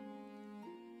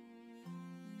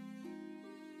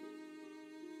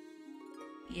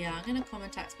 Yeah, I'm gonna common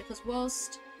tax because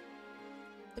whilst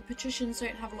the patricians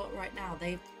don't have a lot right now,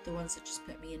 they're the ones that just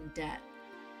put me in debt.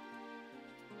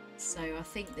 So I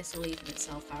think this will even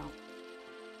itself out.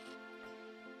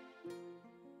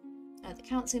 The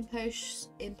counts impose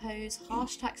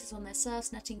harsh taxes on their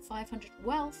serfs, netting 500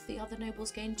 wealth. The other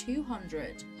nobles gain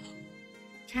 200.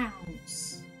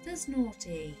 Counts. That's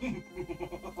naughty.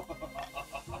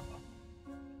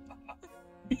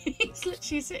 He's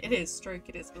literally sitting here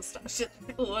stroking his moustache in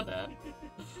the corner.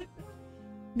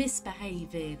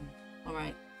 Misbehaving.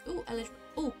 Alright. Oh, eligible.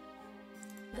 Oh,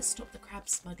 let's stop the crab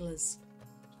smugglers.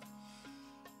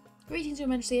 Greetings, Your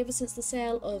Majesty. Ever since the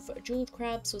sale of jeweled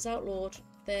crabs was outlawed,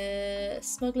 the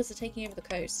smugglers are taking over the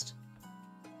coast.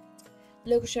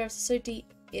 The local sheriffs are so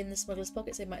deep in the smugglers'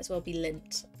 pockets they might as well be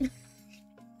lint.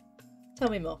 Tell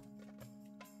me more.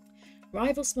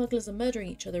 Rival smugglers are murdering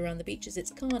each other around the beaches. It's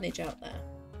carnage out there.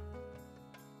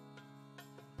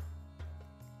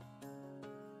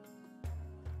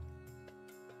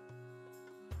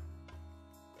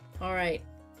 Alright.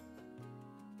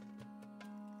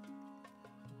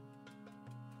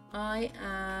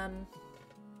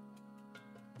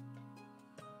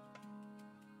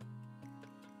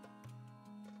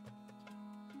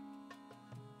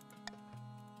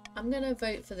 I'm going to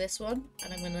vote for this one,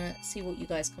 and I'm going to see what you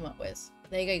guys come up with.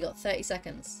 There you go, you got 30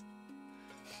 seconds.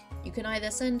 You can either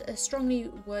send a strongly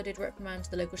worded reprimand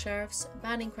to the local sheriffs,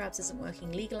 banning crabs isn't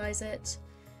working, legalise it,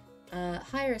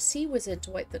 Hire a sea wizard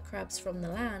to wipe the crabs from the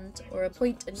land, or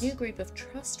appoint a new group of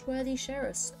trustworthy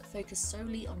sheriffs focused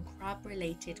solely on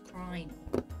crab-related crime.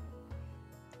 I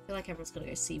feel like everyone's gonna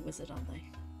go sea wizard, aren't they?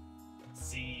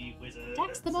 Sea wizard.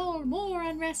 Tax them all, more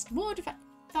unrest, more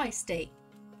feisty.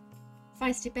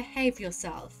 Feisty, behave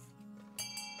yourself.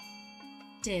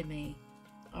 Dear me.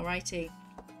 Alrighty.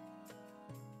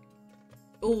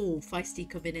 Oh, feisty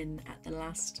coming in at the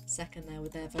last second there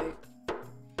with their vote.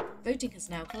 Voting has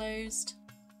now closed.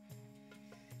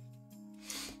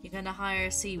 You're going to hire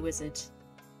a sea wizard.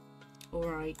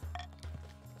 Alright.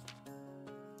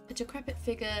 A decrepit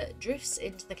figure drifts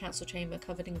into the council chamber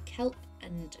covered in kelp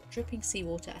and dripping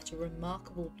seawater at a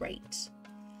remarkable rate.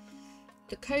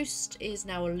 The coast is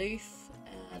now aloof,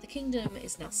 the kingdom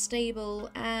is now stable,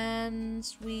 and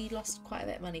we lost quite a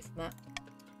bit of money from that.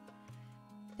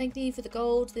 Thank thee for the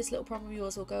gold. This little problem of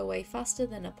yours will go away faster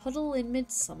than a puddle in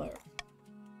midsummer.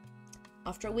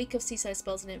 After a week of seaside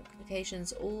spells and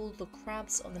implications, all the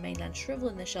crabs on the mainland shrivel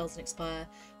in their shells and expire,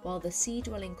 while the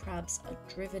sea-dwelling crabs are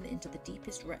driven into the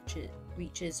deepest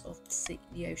reaches of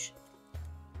the ocean.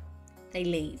 They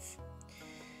leave.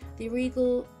 The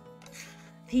illegal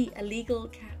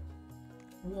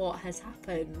what has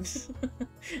happened?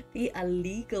 The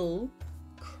illegal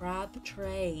crab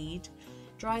trade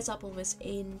dries up almost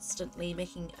instantly,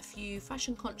 making a few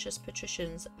fashion-conscious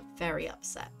patricians very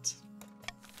upset.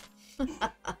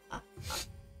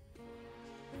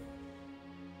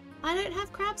 I don't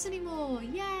have crabs anymore!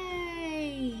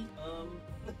 Yay!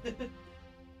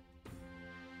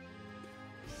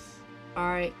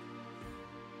 Alright.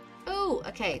 Oh,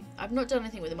 okay. I've not done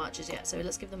anything with the marchers yet, so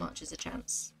let's give the marchers a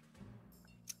chance.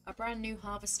 A brand new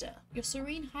harvester. Your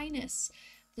Serene Highness,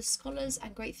 the scholars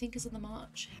and great thinkers of the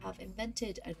march have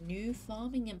invented a new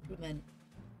farming implement.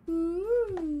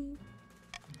 Ooh.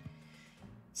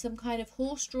 Some kind of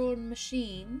horse-drawn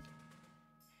machine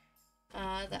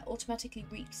that automatically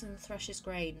reaps and threshes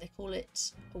grain. They call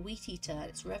it a wheat eater, and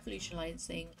it's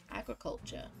revolutionising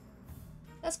agriculture.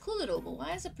 That's cool and all, but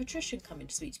why is a patrician coming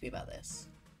to speak to me about this?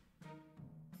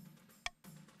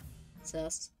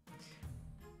 Sus.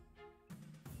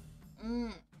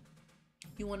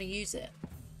 You want to use it?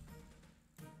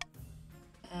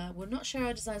 We'll not share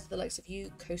our designs with the likes of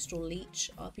you, Coastal Leech.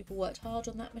 Our people worked hard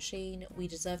on that machine. We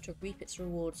deserve to reap its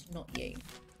rewards, not you.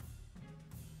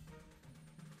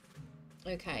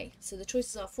 Okay, so the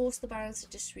choices are: force the barons to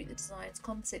distribute the designs,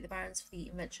 compensate the barons for the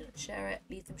invention and share it,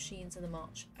 leave the machines in the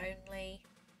march only,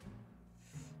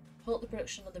 halt the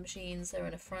production of the machines. They're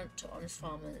an affront to honest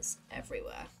farmers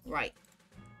everywhere. Right.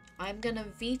 I'm going to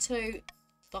veto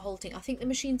the whole thing. I think the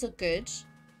machines are good,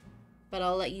 but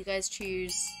I'll let you guys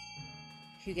choose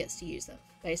who gets to use them,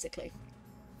 basically.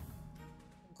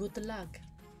 Good luck.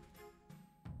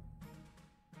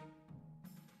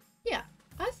 Yeah,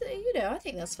 I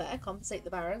think that's fair. Compensate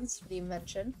the barons for the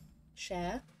invention.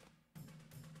 Share.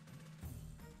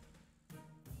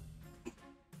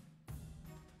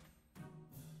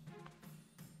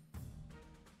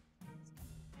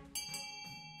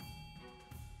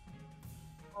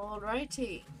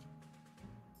 Alrighty.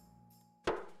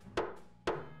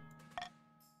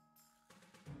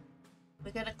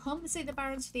 We're going to compensate the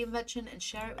barons for the invention and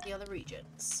share it with the other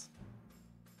regions.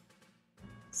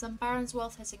 Some barons'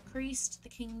 wealth has increased. The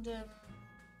kingdom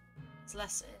is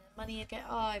less money again.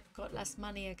 Oh, I've got less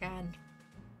money again.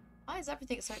 Why is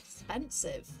everything so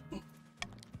expensive?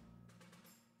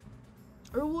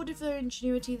 Rewarded for their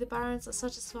ingenuity, the barons are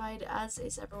satisfied, as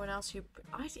is everyone else who...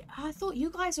 I thought you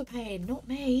guys were paying, not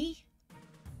me.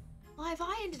 Why have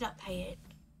I ended up paying?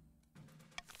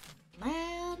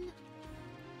 Man.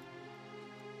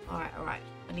 Alright.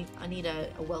 I need a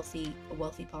wealthy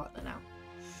partner now.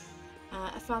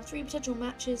 I found 3 potential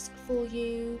matches for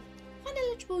you. One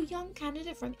eligible young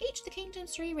candidate from each of the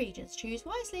kingdom's 3 regions. Choose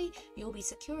wisely. You'll be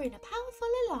securing a powerful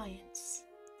alliance.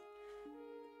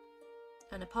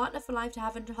 And a partner for life to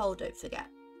have and to hold, don't forget.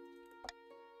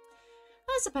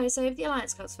 I suppose so. The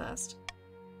alliance comes first.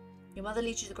 Your mother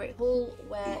leads you to the Great Hall,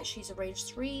 where she's arranged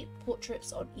 3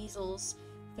 portraits on easels.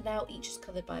 For now, each is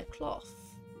covered by a cloth.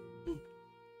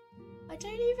 I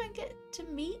don't even get to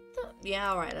meet them.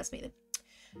 Yeah, alright, let's meet them.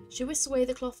 She whisks away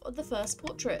the cloth of the first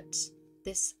portrait.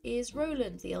 This is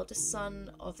Roland, the eldest son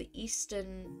of the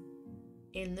Eastern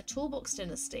in the Toolbox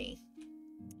dynasty.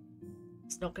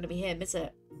 It's not going to be him, is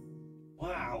it?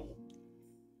 Wow.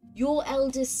 Your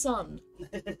eldest son.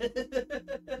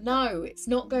 No, it's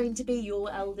not going to be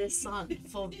your eldest son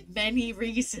for many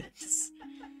reasons.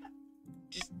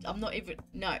 I'm not even...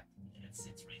 No. It's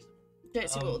reasonable. Don't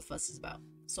see what all the fuss is about.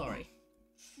 Sorry.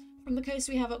 From the coast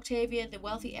we have Octavia, the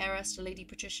wealthy heiress to Lady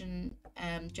Patrician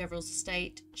Jevril's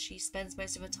estate. She spends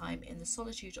most of her time in the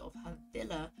solitude of her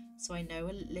villa, so I know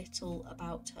a little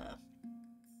about her.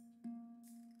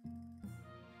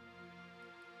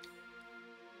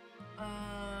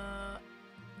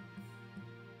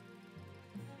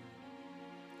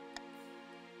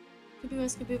 Could be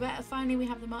worse, could be better. Finally, we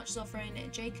have the Marches offering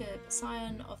Jacob,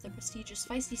 scion of the prestigious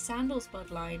Feisty Sandals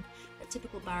bloodline. A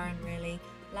typical baron, really.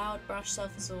 Loud, brash,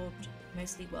 self-absorbed,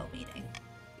 mostly well-meaning.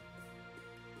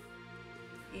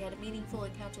 He had a meaningful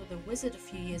encounter with a wizard a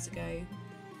few years ago,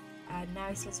 and now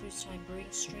he spends his time brewing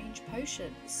strange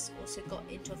potions. Also got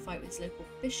into a fight with his local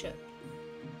bishop.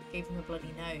 Gave him a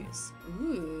bloody nose.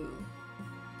 Ooh.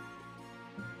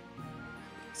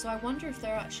 So I wonder if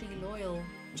they're actually loyal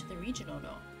to the region or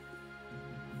not.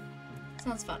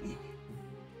 Sounds fun.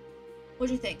 What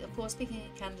do you think? Of course, picking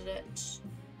a candidate,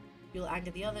 you'll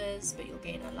anger the others, but you'll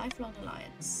gain a lifelong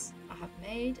alliance. I have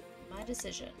made my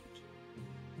decision.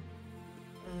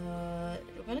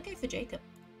 We're gonna go for Jacob.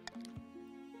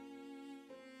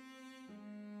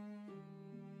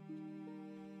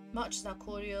 March is now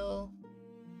cordial.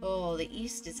 Oh, the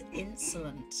East is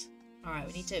insolent. All right,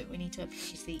 we need to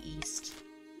appease the East.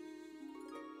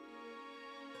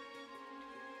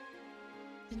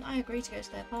 Didn't I agree to go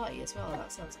to their party as well? That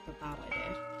sounds like a bad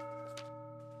idea.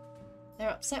 They're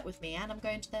upset with me and I'm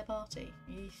going to their party.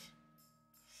 Eesh.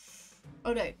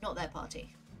 Oh no, not their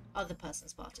party. Other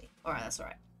person's party. Alright, that's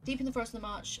alright. Deep in the forest of the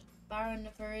march, Baron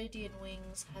Viridian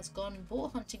Wings has gone boar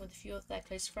hunting with a few of their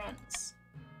close friends.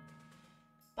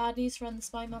 Bad news for the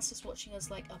spy master's watching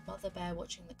us like a mother bear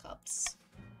watching the cubs.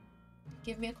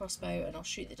 Give me a crossbow and I'll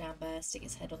shoot the damn bear, stick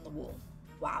its head on the wall.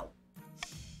 Wow.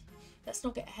 Let's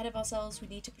not get ahead of ourselves. We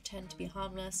need to pretend to be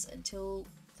harmless until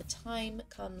the time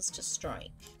comes to strike.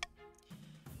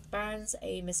 Baron's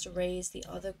aim is to raise the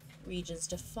other region's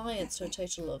defiance to a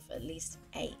total of at least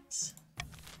 8.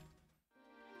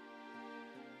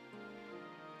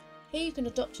 Here you can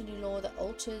adopt a new law that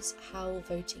alters how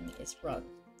voting is run.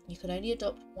 You can only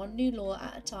adopt one new law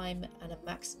at a time and a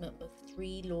maximum of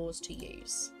 3 laws to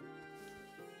use.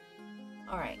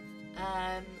 Alright,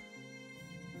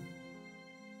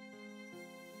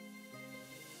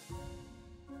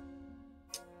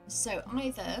 so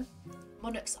either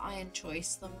Monarch's Iron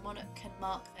Choice, the monarch can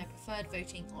mark their preferred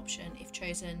voting option. If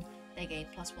chosen, they gain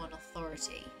 +1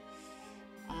 authority.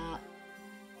 How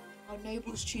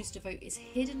nobles choose to vote is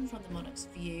hidden from the monarch's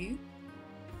view.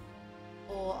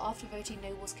 Or after voting,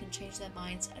 nobles can change their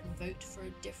minds and vote for a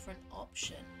different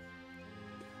option.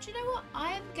 Do you know what?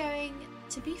 I am going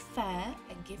to be fair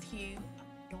and give you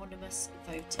anonymous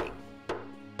voting.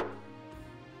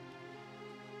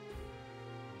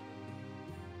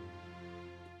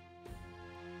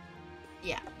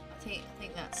 Yeah, I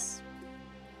think that's...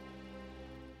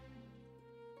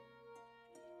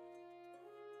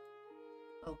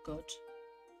 Oh god.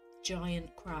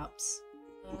 Giant crabs.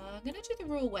 I'm gonna do the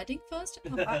royal wedding first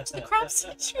and come back to the crab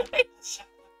situation.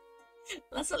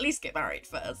 Let's at least get married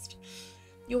first.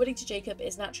 Your wedding to Jacob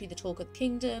is naturally the talk of the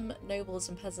kingdom. Nobles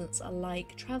and peasants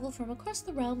alike travel from across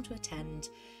the realm to attend.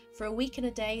 For a week and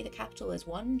a day, the capital is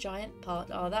one giant part.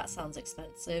 Oh, that sounds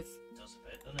expensive. Does a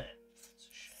bit, doesn't it?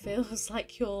 Feels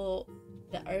like you're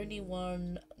the only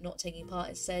one not taking part.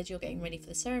 Instead, you're getting ready for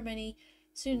the ceremony.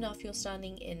 Soon enough, you're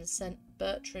standing in St.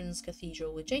 Bertrand's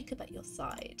Cathedral with Jacob at your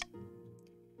side.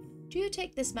 Do you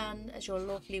take this man as your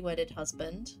lawfully wedded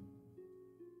husband?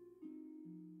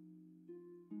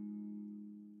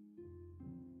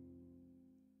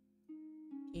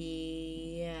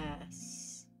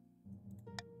 Yes.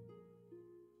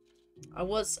 I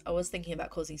was thinking about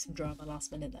causing some drama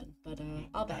last minute then, but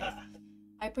I'll behave.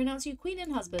 I pronounce you queen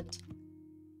and husband.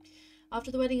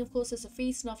 After the wedding, of course, there's a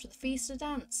feast, and after the feast, a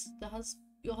dance.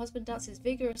 Your husband dances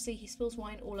vigorously. He spills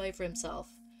wine all over himself.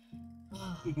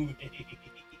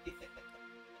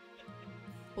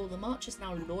 Oh, the march is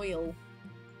now loyal.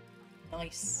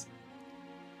 Nice.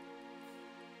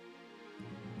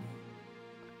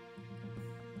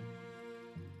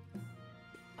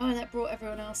 Oh, and that brought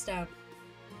everyone else down.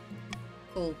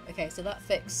 Cool. Okay, so that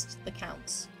fixed the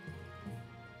counts.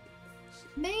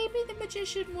 Maybe the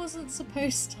magician wasn't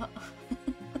supposed to...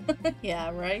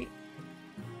 Yeah, right?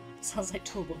 Sounds like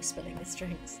Toolbox spilling his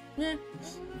strings.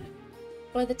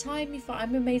 By the time you find...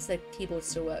 I'm amazed that keyboard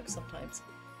still works sometimes.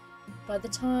 By the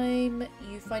time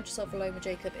you find yourself alone with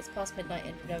Jacob, it's past midnight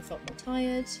and you've never felt more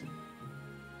tired.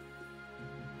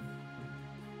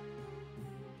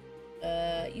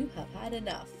 You have had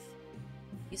enough.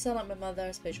 You sound like my mother,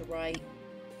 I suppose you're right.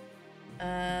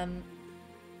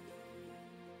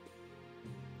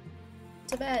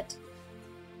 To bed.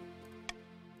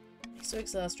 So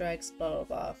exhaust drags, blah blah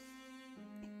blah.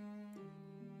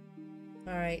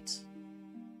 Alright.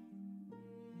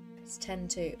 It's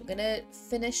 10-2. We're gonna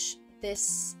finish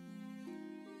this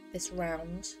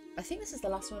round. I think this is the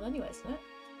last one anyway, isn't it?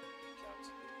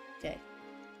 Okay.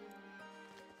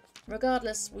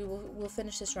 Regardless, we'll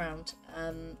finish this round.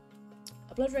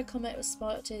 A blood red comet was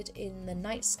spotted in the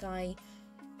night sky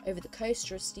over the coast.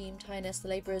 Your esteemed highness, the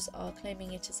labourers are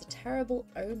claiming it is a terrible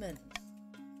omen.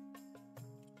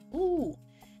 Ooh!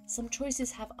 Some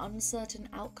choices have uncertain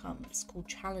outcomes, called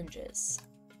challenges.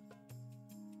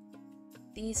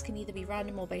 These can either be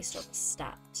random or based on a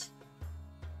stat.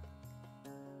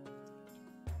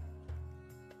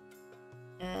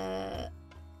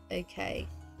 Okay.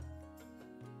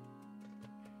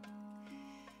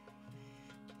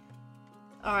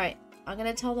 Alright, I'm going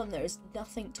to tell them there is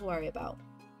nothing to worry about.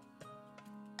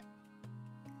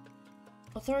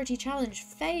 Authority challenge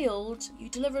failed. You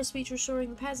deliver a speech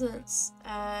assuring the peasants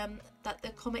that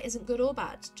the comet isn't good or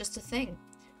bad, just a thing.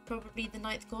 Probably the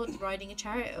ninth god riding a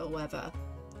chariot or whatever.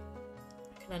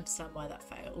 I can understand why that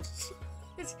failed.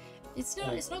 it's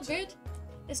not good.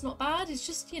 It's not bad. It's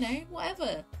just, you know,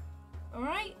 whatever. All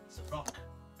right. It's a rock.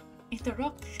 It's the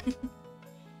rock.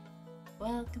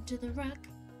 Welcome to the rock.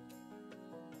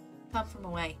 Come From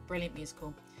Away. Brilliant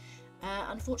musical.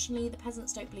 Unfortunately, the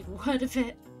peasants don't believe a word of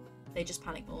it. They just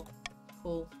panic more.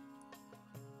 Cool.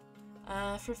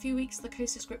 For a few weeks, the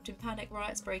coast is gripped in panic.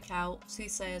 Riots break out.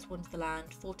 Soothsayers wander the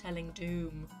land, foretelling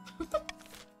doom.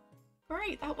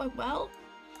 Great, that went well.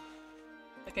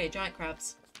 Okay, giant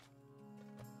crabs.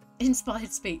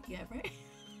 Inspired speak. Yeah, right?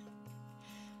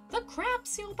 The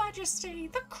crabs, your majesty!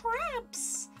 The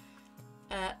crabs!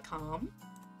 Calm.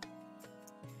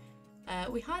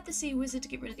 We hired the sea wizard to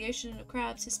get rid of the ocean of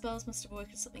crabs. His spells must have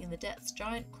awoken something in the depths.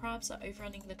 Giant crabs are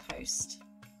overrunning the coast.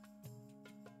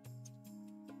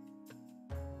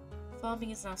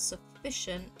 Farming is now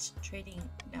sufficient. Trading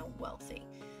now wealthy.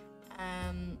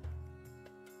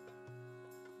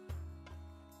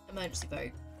 Emergency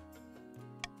vote.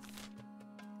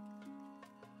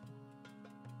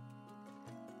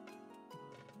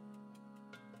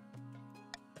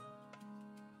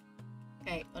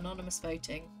 Okay, anonymous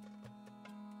voting.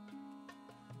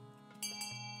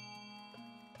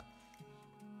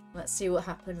 Let's see what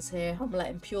happens here. I'm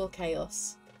letting pure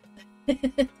chaos.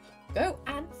 Go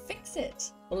and fix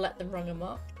it! Or let them run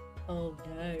amok. Oh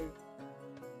no.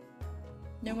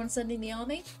 No one sending the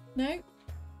army? No?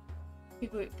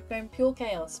 People going pure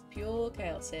chaos. Pure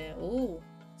chaos here. Ooh,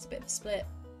 it's a bit of a split.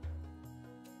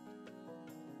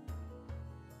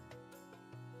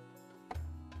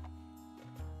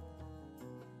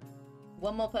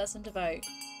 One more person to vote.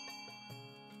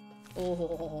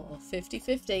 Oh,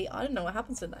 50-50. I don't know what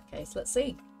happens in that case. Let's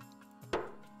see.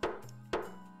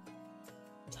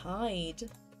 Tied.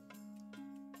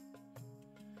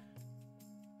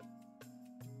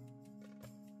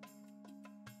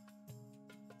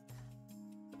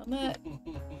 I'm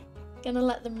gonna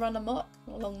let them run amok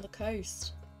along the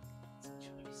coast.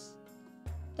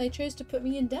 They chose to put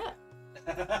me in debt.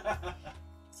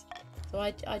 So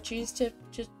I choose to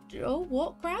just... Oh,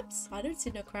 what? Crabs? I don't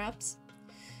see no crabs.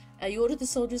 You ordered the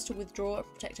soldiers to withdraw and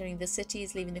protect only the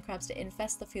cities, leaving the crabs to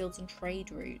infest the fields and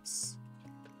trade routes.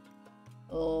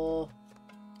 Oh,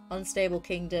 unstable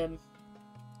kingdom.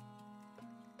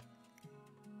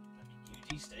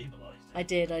 You destabilized it. I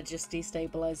did. I just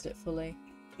destabilized it fully.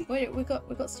 Wait, we got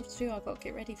stuff to do. I got to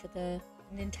get ready for the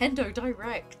Nintendo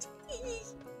Direct,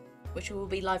 which we will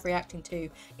be live reacting to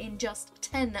in just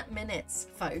 10 minutes,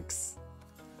 folks.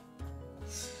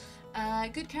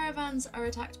 Good caravans are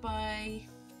attacked by...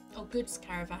 Oh, goods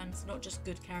caravans, not just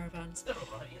good caravans. They're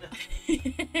alright, you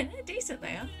know. Decent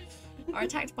they are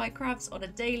attacked by crabs on a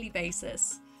daily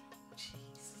basis.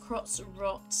 Jeez. Crops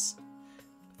rot.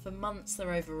 For months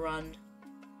they're overrun.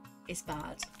 It's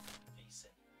bad.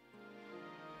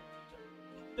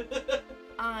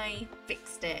 I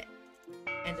fixed it.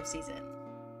 End of season.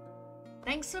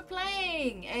 Thanks for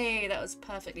playing! Hey, that was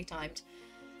perfectly timed.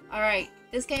 Alright,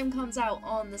 this game comes out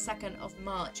on the 2nd of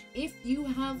March. If you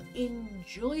have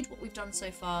enjoyed what we've done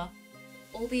so far,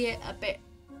 albeit a bit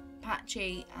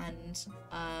patchy and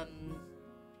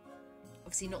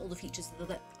obviously not all the features of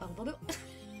the... Oh,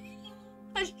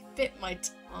 I bit my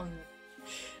tongue.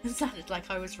 It sounded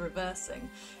like I was reversing.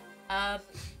 Not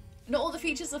all the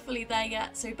features are fully there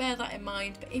yet, so bear that in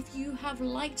mind. But if you have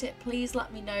liked it, please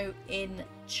let me know in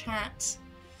chat.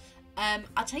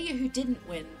 I'll tell you who didn't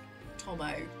win,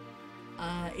 Tomo.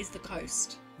 Is the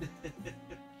coast.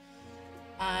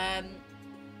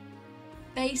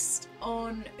 Based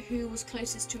on who was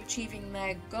closest to achieving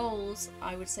their goals,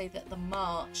 I would say that the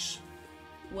March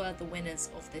were the winners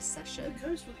of this session. The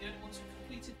coast were the only ones who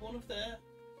completed one of their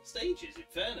stages, in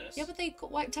fairness. Yeah, but they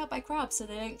got wiped out by crabs, so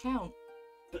they don't count.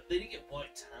 But they didn't get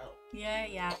wiped out. Yeah,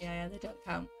 they don't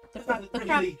count.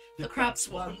 The crabs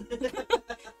won.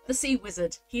 The sea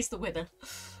wizard, he's the winner.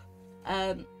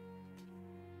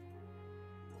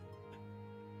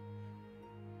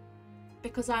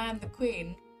 Because I am the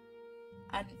queen,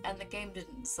 and the game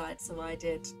didn't decide, so I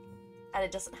did. And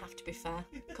it doesn't have to be fair,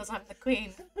 because I'm the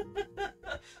queen.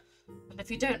 And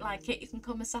if you don't like it, you can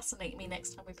come assassinate me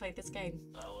next time we play this game.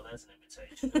 Oh, well, there's an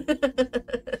invitation.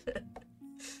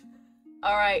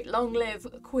 Alright, long live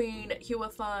Queen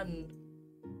Huafan.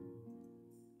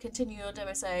 Continue your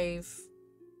demo save.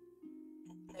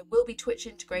 There will be Twitch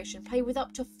integration. Play with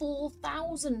up to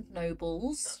 4,000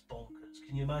 nobles. That's bonkers.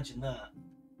 Can you imagine that?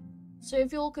 So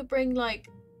if you all could bring like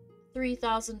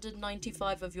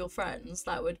 3,095 of your friends,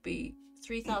 that would be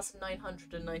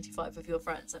 3,995 of your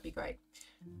friends. That'd be great.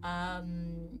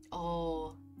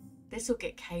 Oh, this will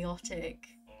get chaotic.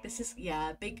 This is,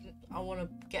 yeah, big. I want to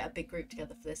get a big group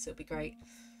together for this. It'll be great.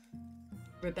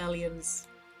 Rebellions.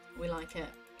 We like it.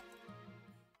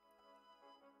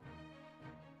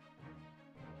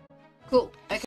 Cool. Okay.